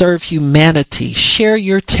humanity. Share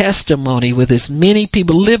your testimony with as many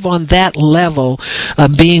people. Live on that level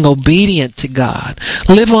of being obedient to God.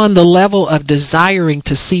 Live on the level of desiring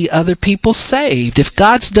to see other people saved. If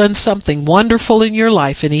God's done something wonderful in your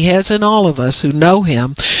life and he he has in all of us who know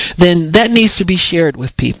him, then that needs to be shared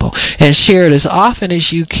with people, and share it as often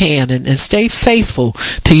as you can, and stay faithful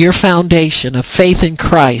to your foundation of faith in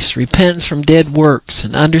Christ, repentance from dead works,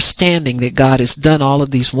 and understanding that God has done all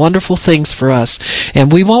of these wonderful things for us,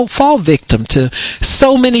 and we won't fall victim to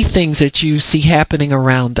so many things that you see happening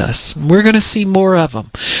around us. We're going to see more of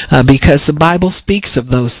them because the Bible speaks of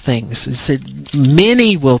those things. It said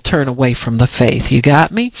many will turn away from the faith. You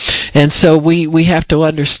got me? And so we have to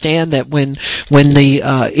understand that when the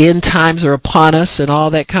end times are upon us and all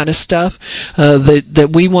that kind of stuff, that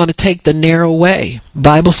we want to take the narrow way.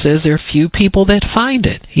 Bible says there are few people that find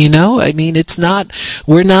it. You know, I mean, it's not.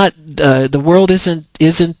 We're not. The world isn't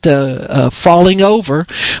falling over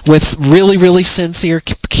with really, really sincere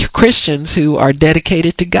Christians who are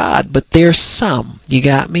dedicated to God. But there's some. You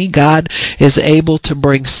got me? God is able to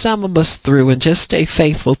bring some of us through, and just stay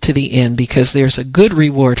faithful to the end, because there's a good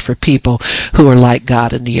reward for people who are like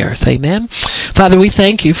God in the earth. Amen. Father, we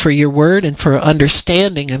thank you for your word and for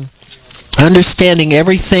understanding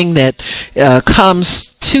everything that comes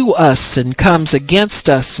to us and comes against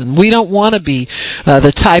us. And we don't want to be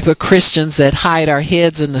the type of Christians that hide our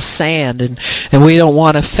heads in the sand, and we don't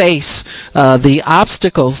want to face the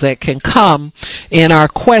obstacles that can come in our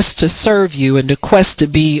quest to serve you and the quest to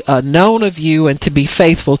be known of you and to be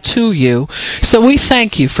faithful to you. So we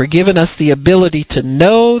thank you for giving us the ability to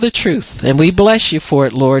know the truth, and we bless you for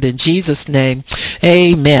it, Lord, in Jesus' name.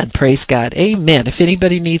 Amen. Praise God. Amen. If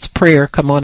anybody needs prayer, come on.